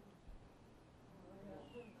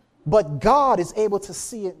 but God is able to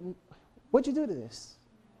see it? What'd you do to this?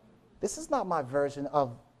 This is not my version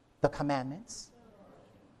of the commandments.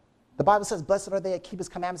 The Bible says, "Blessed are they that keep his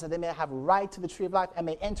commandments, that they may have right to the tree of life and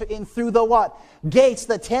may enter in through the" what? Gates.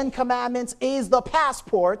 The 10 commandments is the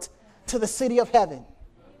passport to the city of heaven.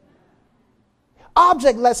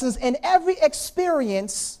 Object lessons in every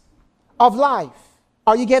experience of life.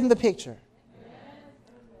 Are you getting the picture?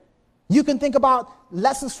 You can think about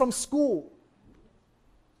lessons from school,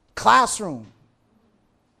 classroom,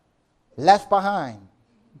 left behind,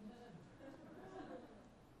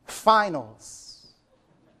 finals,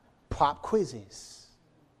 pop quizzes,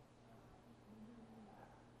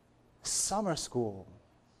 summer school.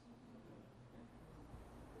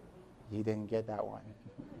 You didn't get that one.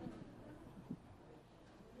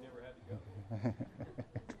 Never had to go.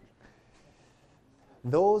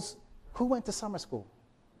 Those who went to summer school.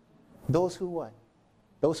 Those who what?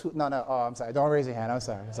 Those who, no, I'm sorry. Don't raise your hand. I'm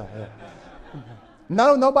sorry.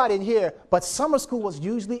 No, nobody in here. But summer school was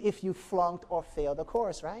usually if you flunked or failed a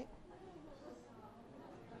course, right?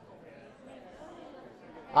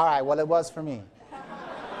 All right, well, it was for me.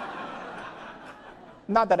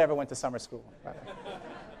 Not that I ever went to summer school. Right?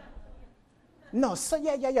 No, so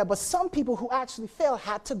yeah. But some people who actually failed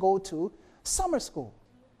had to go to summer school.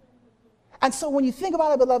 And so when you think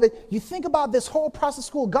about it, beloved, you think about this whole process of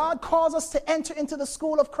school. God calls us to enter into the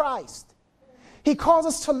school of Christ. He calls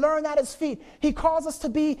us to learn at his feet. He calls us to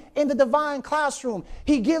be in the divine classroom.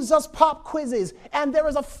 He gives us pop quizzes, and there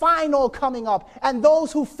is a final coming up. And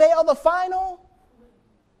those who fail the final,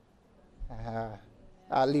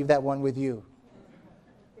 I'll leave that one with you.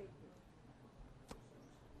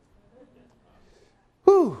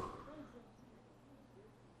 Whew.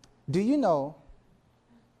 Do you know?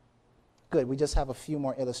 Good, we just have a few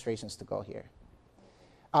more illustrations to go here.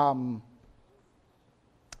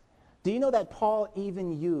 Do you know that Paul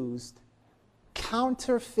even used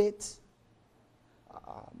counterfeit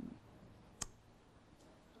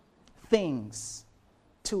things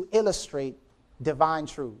to illustrate divine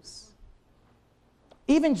truths?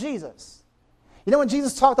 Even Jesus. You know when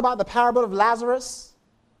Jesus talked about the parable of Lazarus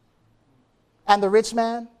and the rich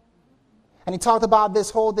man? And he talked about this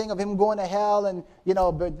whole thing of him going to hell, and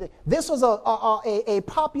but this was a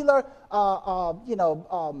popular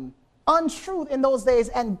untruth in those days,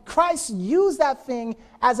 and Christ used that thing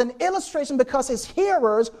as an illustration because his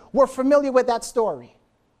hearers were familiar with that story.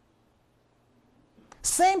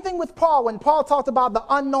 Same thing with Paul, when Paul talked about the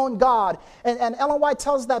unknown God, and Ellen White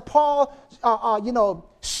tells us that Paul,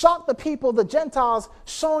 shocked the people, the Gentiles,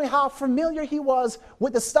 showing how familiar he was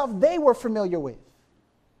with the stuff they were familiar with.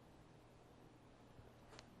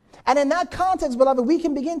 And in that context, beloved, we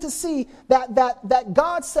can begin to see that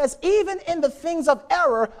God says, even in the things of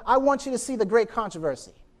error, I want you to see the great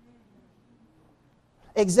controversy.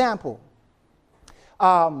 Example,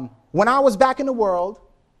 when I was back in the world,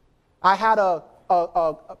 I had a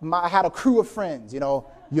crew of friends,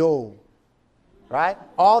 right?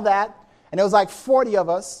 All that. And it was like 40 of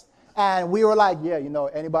us. And we were like, yeah,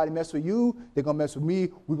 anybody mess with you, they're going to mess with me,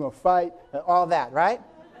 we're going to fight, and all that, right?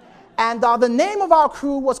 And the name of our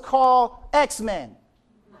crew was called X-Men.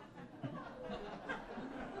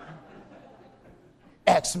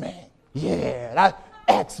 X-Men. Yeah, that's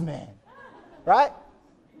X-Men. Right?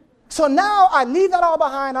 So now I leave that all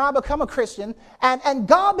behind and I become a Christian. And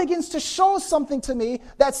God begins to show something to me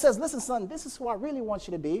that says, listen, son, this is who I really want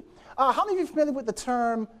you to be. How many of you are familiar with the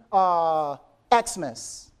term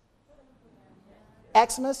Xmas?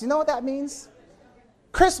 Xmas, you know what that means?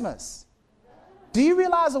 Christmas. Do you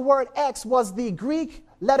realize the word X was the Greek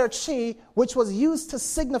letter chi, which was used to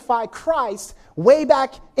signify Christ way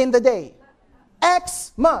back in the day?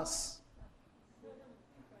 Xmas.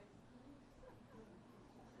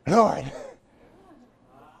 Lord,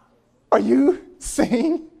 are you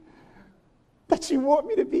saying that you want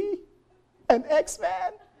me to be an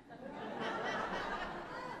X-Man?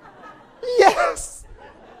 Yes,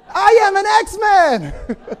 I am an X-Man.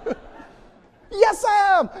 Yes,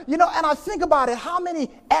 I am. And I think about it. How many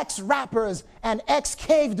ex-rappers and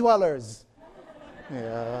ex-cave dwellers?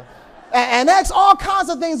 Yeah. And all kinds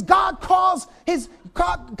of things. God is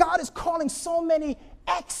calling so many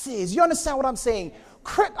X's. You understand what I'm saying?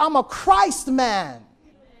 I'm a Christ man.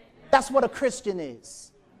 That's what a Christian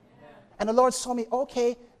is. And the Lord told me,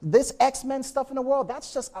 okay, this X-Men stuff in the world,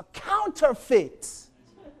 that's just a counterfeit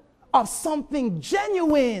of something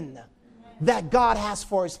genuine that God has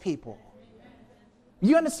for his people.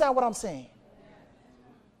 You understand what I'm saying?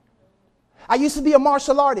 I used to be a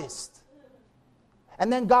martial artist.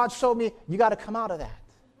 And then God showed me, you got to come out of that.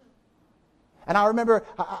 And I remember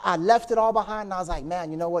I left it all behind, and I was like,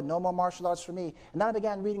 man, you know what? No more martial arts for me. And then I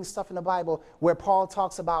began reading stuff in the Bible where Paul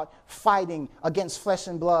talks about fighting against flesh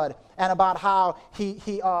and blood, and about how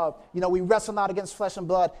we wrestle not against flesh and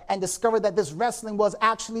blood, and discovered that this wrestling was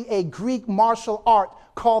actually a Greek martial art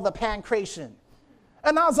called the pancration.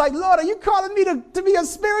 And I was like, Lord, are you calling me to be a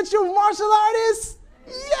spiritual martial artist?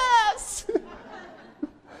 Yes!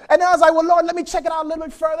 And then I was like, well, Lord, let me check it out a little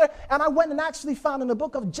bit further. And I went and actually found in the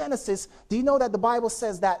book of Genesis, do you know that the Bible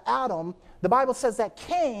says that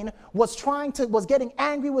Cain was getting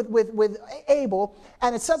angry with Abel.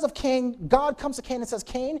 And it says of Cain, God comes to Cain and says,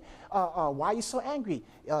 Cain, why are you so angry?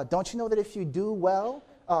 Don't you know that if you do well,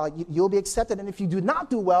 you'll be accepted? And if you do not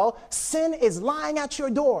do well, sin is lying at your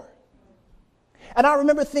door. And I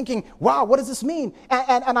remember thinking, wow, what does this mean?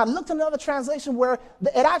 And I looked at another translation where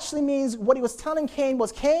it actually means what he was telling Cain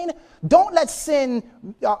was, Cain, don't let sin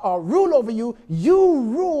rule over you. You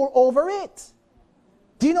rule over it.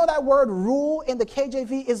 Do you know that word rule in the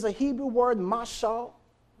KJV is the Hebrew word mashal?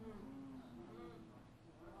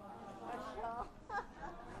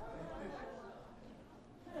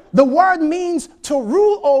 The word means to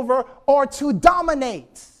rule over or to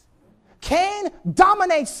dominate. Cain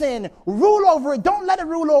dominates sin. Rule over it. Don't let it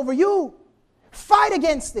rule over you. Fight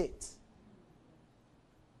against it.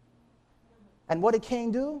 And what did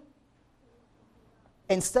Cain do?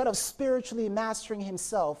 Instead of spiritually mastering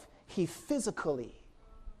himself, he physically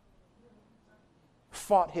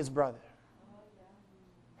fought his brother.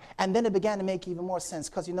 And then it began to make even more sense,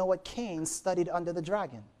 because you know what? Cain studied under the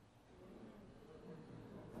dragon.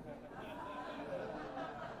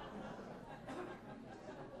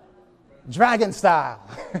 Dragon style.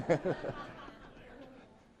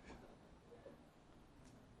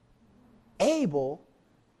 Abel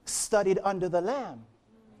studied under the lamb.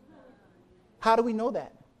 How do we know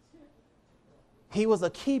that? He was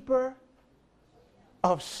a keeper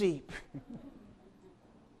of sheep.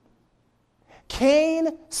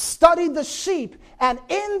 Cain studied the sheep, and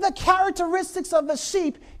in the characteristics of the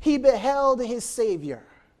sheep, he beheld his Savior.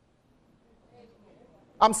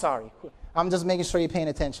 I'm sorry. I'm just making sure you're paying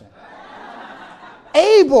attention.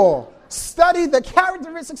 Abel studied the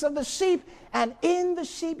characteristics of the sheep, and in the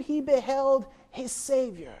sheep he beheld his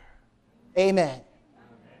Savior. Amen.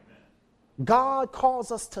 God calls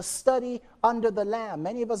us to study under the Lamb.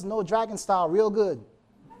 Many of us know dragon style real good.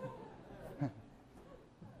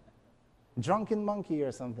 Drunken monkey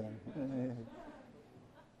or something.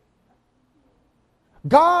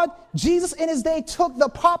 Jesus in his day took the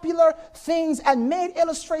popular things and made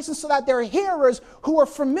illustrations so that their hearers who were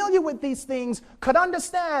familiar with these things could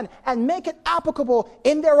understand and make it applicable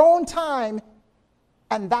in their own time.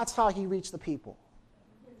 And that's how he reached the people.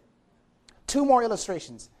 Two more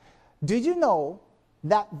illustrations. Did you know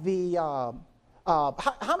that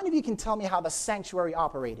how many of you can tell me how the sanctuary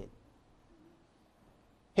operated?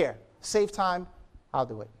 Here, save time, I'll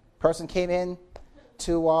do it. Person came in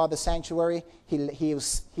to the sanctuary. He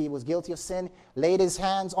was guilty of sin, laid his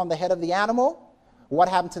hands on the head of the animal. What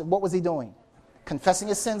was he doing? Confessing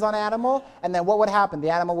his sins on the animal, and then what would happen? The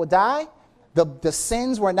animal would die. The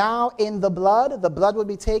sins were now in the blood. The blood would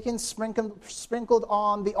be taken, sprinkled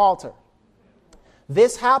on the altar.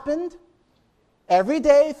 This happened every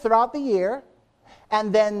day throughout the year,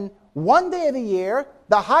 and then one day of the year,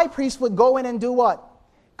 the high priest would go in and do what?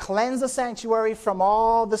 Cleanse the sanctuary from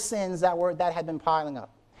all the sins that had been piling up.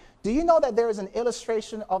 Do you know that there is an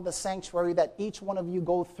illustration of the sanctuary that each one of you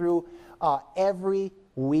go through every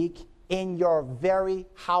week in your very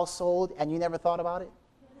household, and you never thought about it?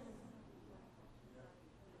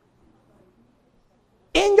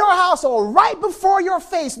 In your household, right before your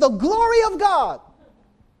face, the glory of God.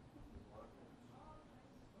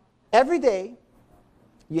 Every day,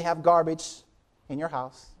 you have garbage in your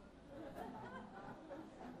house.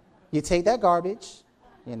 You take that garbage,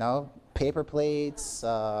 paper plates,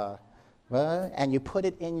 and you put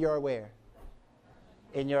it in your where?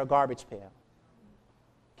 In your garbage pail.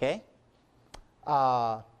 Okay?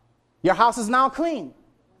 Your house is now clean.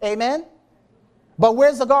 Amen? But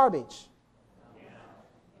where's the garbage?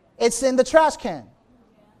 It's in the trash can.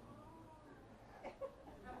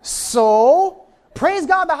 So, praise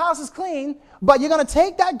God, the house is clean, but you're going to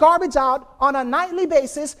take that garbage out on a nightly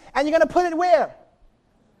basis, and you're going to put it where?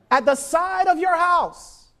 At the side of your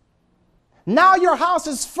house. Now your house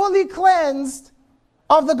is fully cleansed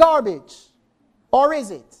of the garbage. Or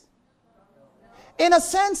is it? In a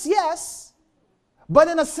sense, yes. But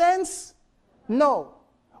in a sense, no.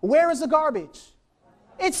 Where is the garbage?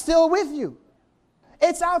 It's still with you.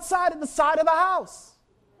 It's outside at the side of the house.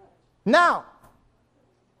 Now,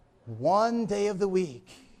 one day of the week.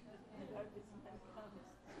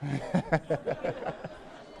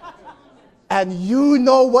 And you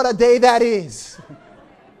know what a day that is.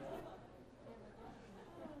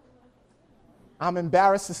 I'm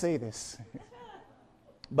embarrassed to say this,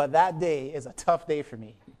 but that day is a tough day for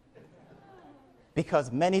me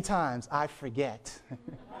because many times I forget.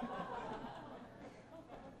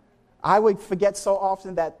 I would forget so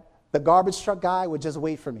often that the garbage truck guy would just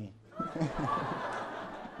wait for me.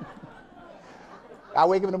 I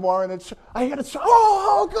wake up in the morning and I hear the truck.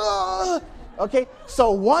 Oh, God. Okay,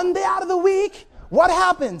 so one day out of the week, what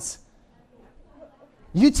happens?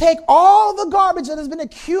 You take all the garbage that has been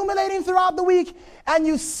accumulating throughout the week and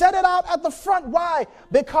you set it out at the front. Why?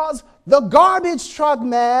 Because the garbage truck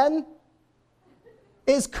man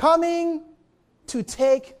is coming to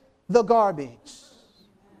take the garbage.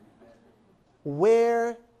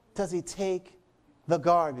 Where does he take the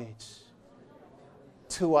garbage?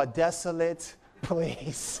 To a desolate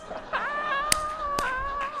place.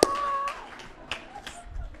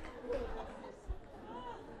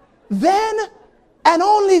 Then, and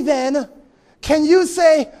only then, can you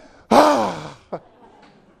say,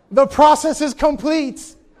 the process is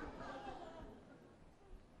complete.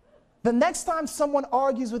 The next time someone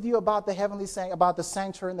argues with you about the heavenly about the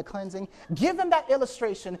sanctuary and the cleansing, give them that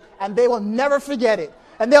illustration and they will never forget it.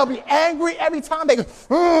 And they'll be angry every time they go,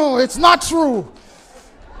 oh, it's not true.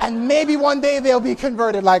 And maybe one day they'll be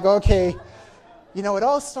converted, like, okay, you know, it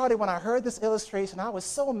all started when I heard this illustration. I was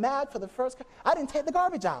so mad for the first, I didn't take the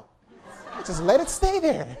garbage out. I just let it stay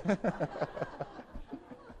there.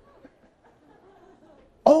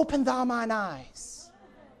 Open thou mine eyes,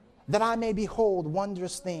 that I may behold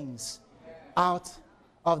wondrous things out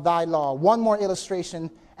of thy law. One more illustration,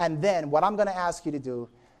 and then what I'm going to ask you to do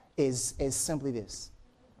is simply this.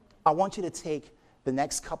 I want you to take the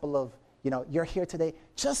next couple of, you're here today,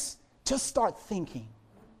 just start thinking.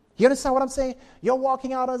 You understand what I'm saying? You're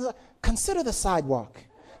walking out, consider the sidewalk.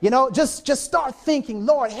 Just start thinking,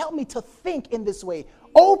 Lord, help me to think in this way.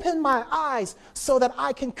 Open my eyes so that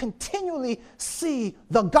I can continually see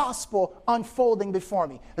the gospel unfolding before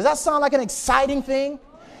me. Does that sound like an exciting thing?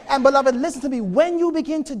 And beloved, listen to me. When you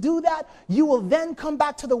begin to do that, you will then come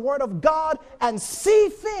back to the Word of God and see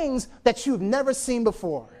things that you've never seen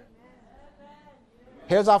before.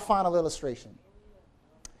 Here's our final illustration.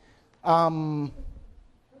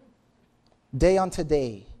 Day unto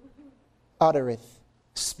day uttereth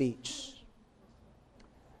speech.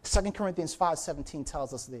 2 Corinthians 5:17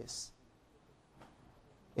 tells us this.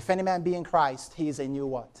 If any man be in Christ, he is a new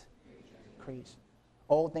what? Creation.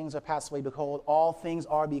 Old things are passed away. Behold, all things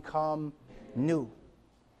are become new.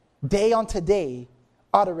 Day unto day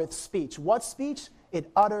uttereth speech. What speech?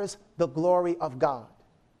 It utters the glory of God.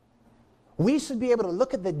 We should be able to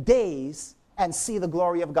look at the days and see the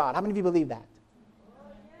glory of God. How many of you believe that?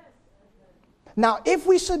 Now, if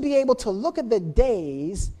we should be able to look at the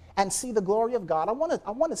days and see the glory of God, I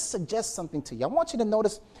want to suggest something to you. I want you to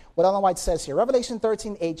notice what Ellen White says here. Revelation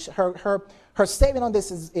 13:8, her statement on this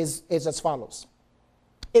is as follows.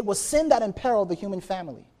 It was sin that imperiled the human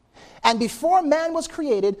family. And before man was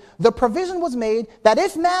created, the provision was made that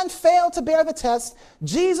if man failed to bear the test,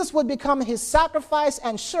 Jesus would become his sacrifice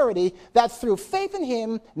and surety, that through faith in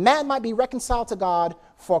him, man might be reconciled to God.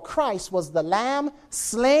 For Christ was the Lamb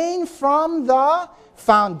slain from the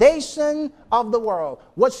foundation of the world.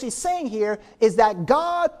 What she's saying here is that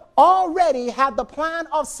God already had the plan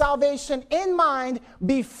of salvation in mind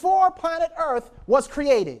before planet Earth was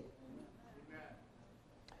created.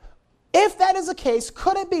 If that is the case,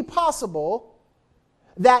 could it be possible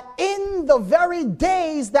that in the very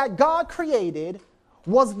days that God created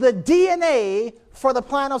was the DNA for the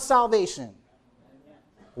plan of salvation?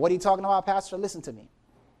 What are you talking about, Pastor? Listen to me.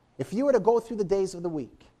 If you were to go through the days of the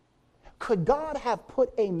week, could God have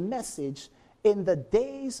put a message in the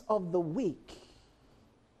days of the week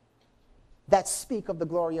that speak of the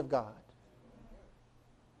glory of God?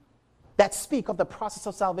 That speak of the process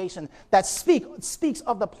of salvation, that speaks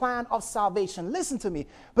of the plan of salvation. Listen to me.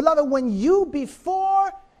 Beloved,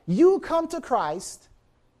 before you come to Christ,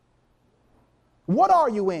 what are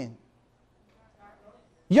you in?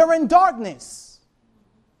 You're in darkness.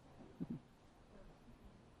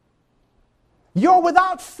 You're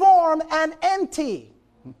without form and empty,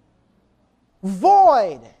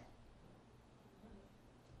 void.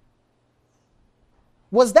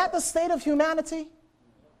 Was that the state of humanity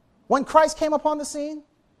when Christ came upon the scene?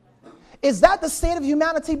 Is that the state of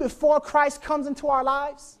humanity before Christ comes into our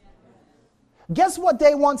lives? Guess what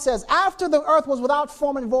day 1 says? After the earth was without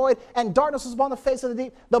form and void, and darkness was upon the face of the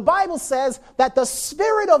deep, the Bible says that the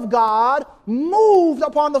Spirit of God moved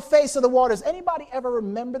upon the face of the waters. Anybody ever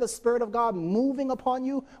remember the Spirit of God moving upon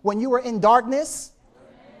you when you were in darkness?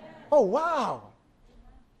 Oh, wow.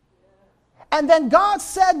 And then God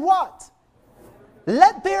said what?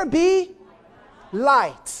 Let there be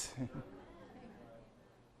light.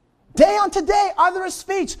 Day unto day, uttereth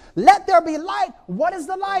speech. Let there be light. What is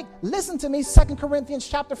the light? Listen to me. 2 Corinthians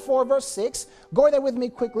chapter 4, verse 6. Go there with me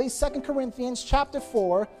quickly. 2 Corinthians chapter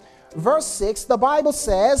 4, verse 6. The Bible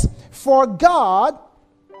says, for God,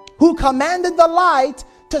 who commanded the light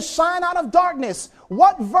to shine out of darkness.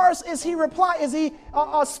 What verse is he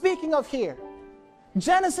speaking of here?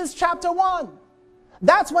 Genesis chapter 1.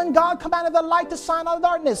 That's when God commanded the light to shine out of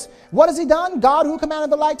darkness. What has he done? God, who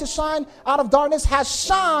commanded the light to shine out of darkness, has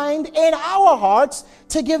shined in our hearts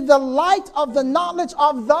to give the light of the knowledge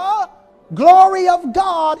of the glory of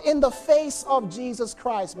God in the face of Jesus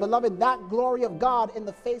Christ. Beloved, that glory of God in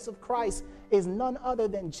the face of Christ is none other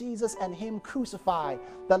than Jesus and him crucified,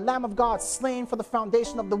 the Lamb of God slain for the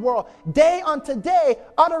foundation of the world. Day unto day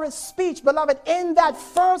uttereth speech. Beloved, in that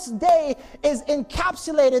first day is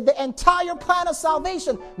encapsulated the entire plan of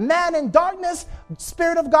salvation. Man in darkness,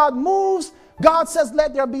 Spirit of God moves. God says,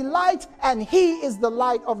 let there be light, and he is the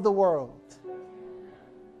light of the world.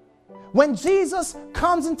 When Jesus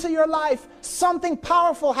comes into your life, something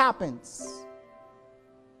powerful happens.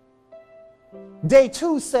 Day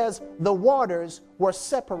 2 says the waters were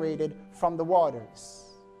separated from the waters.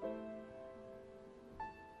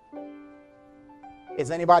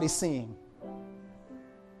 Is anybody seeing?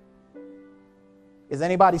 Is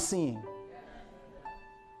anybody seeing?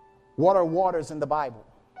 What are waters in the Bible?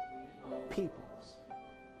 Peoples.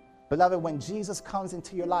 Beloved, when Jesus comes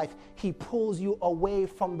into your life, he pulls you away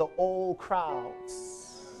from the old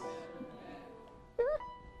crowds.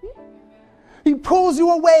 He pulls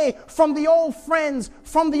you away from the old friends,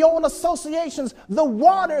 from the old associations. The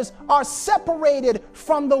waters are separated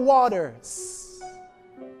from the waters.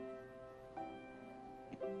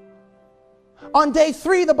 On day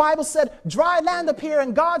 3, the Bible said, dry land appeared,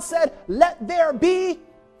 and God said, let there be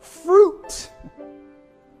fruit.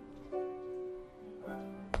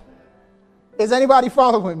 Is anybody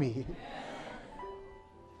following me?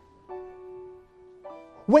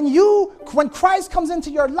 When Christ comes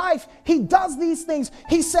into your life, he does these things.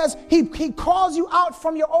 He says, he calls you out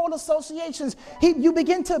from your old associations. You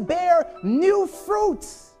begin to bear new fruit.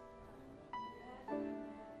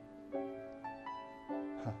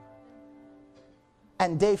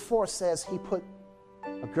 And day 4 says he put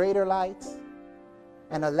a greater light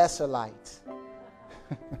and a lesser light.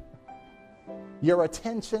 Your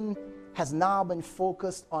attention has now been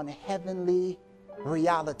focused on heavenly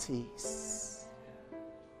realities.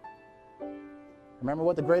 Remember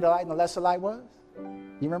what the greater light and the lesser light was?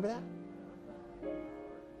 You remember that?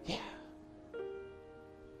 Yeah.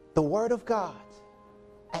 The Word of God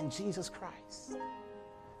and Jesus Christ.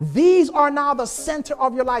 These are now the center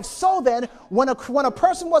of your life. So then, when a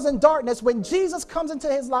person was in darkness, when Jesus comes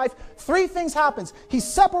into his life, 3 things happens. He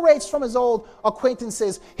separates from his old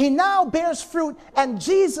acquaintances. He now bears fruit, and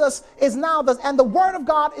Jesus is now and the Word of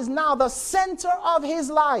God is now the center of his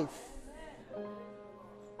life.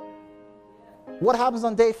 What happens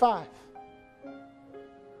on day 5?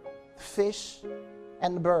 Fish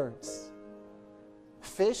and the birds.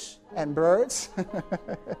 Fish and birds.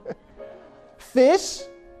 Fish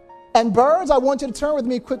and birds. I want you to turn with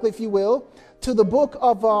me quickly, if you will, to the book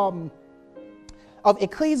of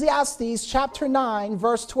Ecclesiastes, chapter 9,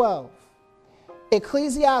 verse 12.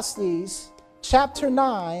 Ecclesiastes, chapter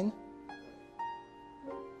 9,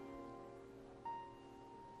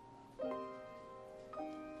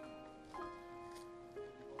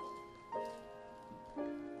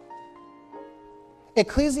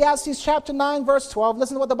 Ecclesiastes chapter 9, verse 12.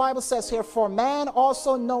 Listen to what the Bible says here. For man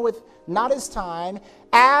also knoweth not his time,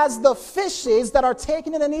 as the fishes that are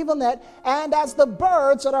taken in an evil net, and as the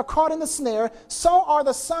birds that are caught in the snare, so are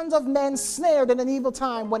the sons of men snared in an evil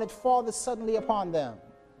time when it falleth suddenly upon them.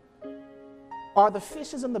 Are the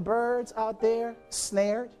fishes and the birds out there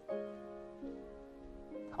snared?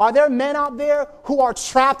 Are there men out there who are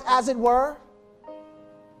trapped, as it were?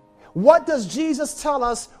 What does Jesus tell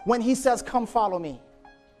us when he says, come follow me?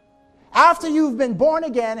 After you've been born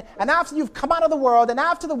again, and after you've come out of the world, and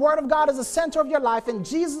after the Word of God is the center of your life, and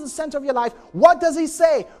Jesus is the center of your life, what does he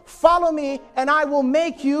say? Follow me, and I will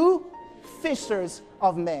make you fishers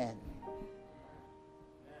of men.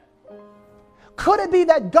 Could it be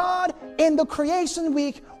that God in the creation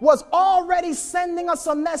week was already sending us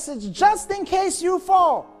a message just in case you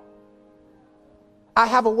fall? I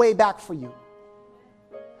have a way back for you.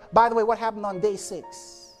 By the way, what happened on day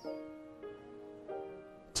 6?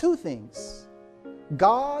 2 things.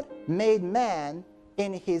 God made man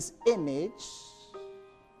in his image,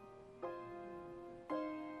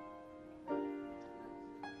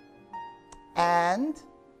 and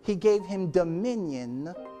he gave him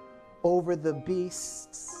dominion over the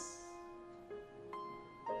beasts,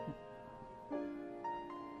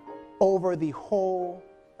 over the whole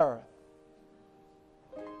earth.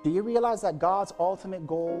 Do you realize that God's ultimate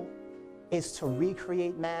goal is to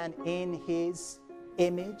recreate man in his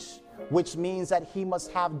image, which means that he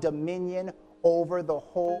must have dominion over the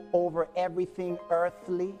whole, over everything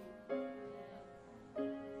earthly?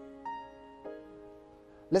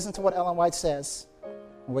 Listen to what Ellen White says,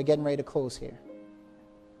 and we're getting ready to close here.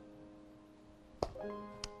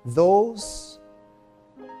 Those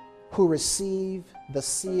who receive the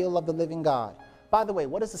seal of the living God. By the way,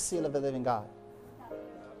 what is the seal of the living God?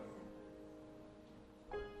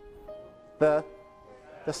 The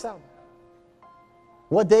Sabbath.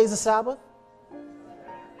 What day is the Sabbath?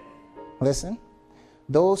 Listen.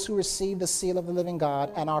 Those who receive the seal of the living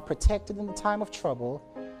God and are protected in the time of trouble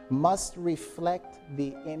must reflect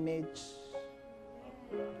the image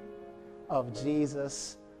of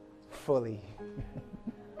Jesus fully.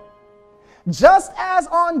 Just as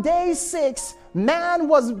on day 6, man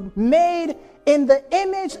was made in the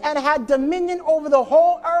image and had dominion over the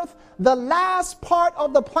whole earth. The last part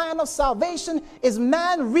of the plan of salvation is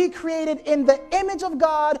man recreated in the image of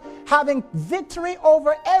God, having victory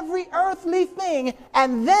over every earthly thing.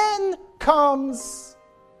 And then comes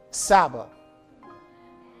Sabbath.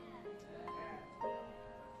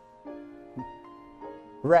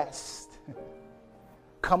 Rest.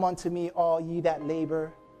 Come unto me, all ye that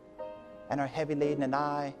labor and are heavy laden, and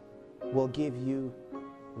I will give you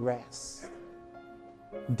rest.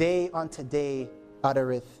 Day unto day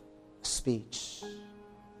uttereth speech.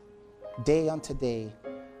 Day unto day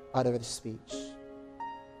uttereth speech.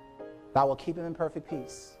 Thou wilt keep him in perfect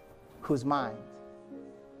peace, whose mind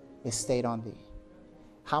is stayed on thee.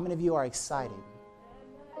 How many of you are excited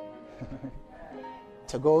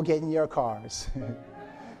to go get in your cars,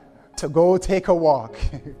 to go take a walk,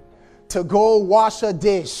 to go wash a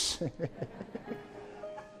dish?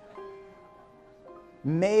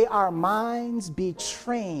 May our minds be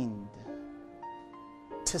trained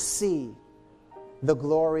to see the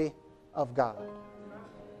glory of God.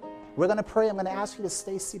 We're going to pray. I'm going to ask you to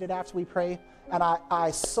stay seated after we pray. And I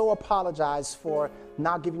so apologize for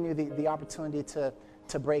not giving you the opportunity to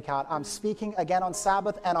break out. I'm speaking again on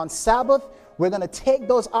Sabbath. And on Sabbath, we're going to take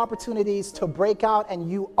those opportunities to break out. And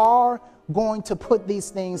you are going to put these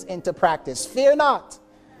things into practice. Fear not,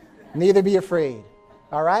 neither be afraid.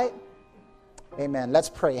 All right? Amen. Let's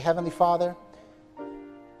pray. Heavenly Father,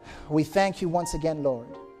 we thank you once again, Lord,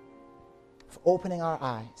 for opening our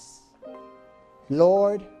eyes.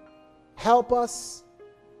 Lord, help us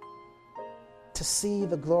to see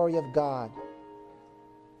the glory of God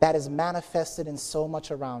that is manifested in so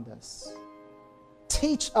much around us.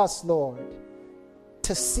 Teach us, Lord,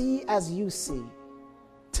 to see as you see,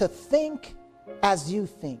 to think as you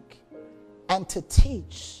think, and to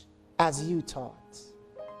teach as you taught.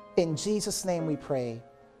 In Jesus' name we pray.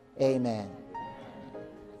 Amen.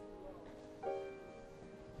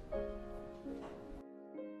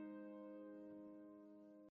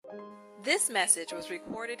 This message was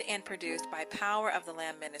recorded and produced by Power of the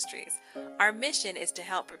Lamb Ministries. Our mission is to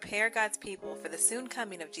help prepare God's people for the soon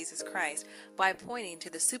coming of Jesus Christ by pointing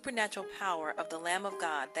to the supernatural power of the Lamb of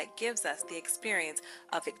God that gives us the experience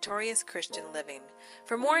of victorious Christian living.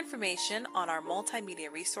 For more information on our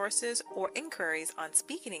multimedia resources or inquiries on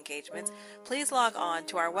speaking engagements, please log on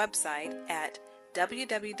to our website at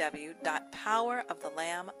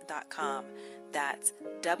www.powerofthelamb.com. That's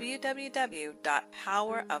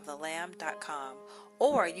www.powerofthelamb.com.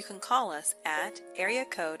 Or you can call us at area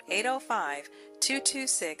code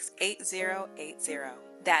 805-226-8080.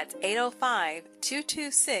 That's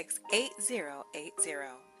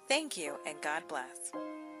 805-226-8080. Thank you and God bless.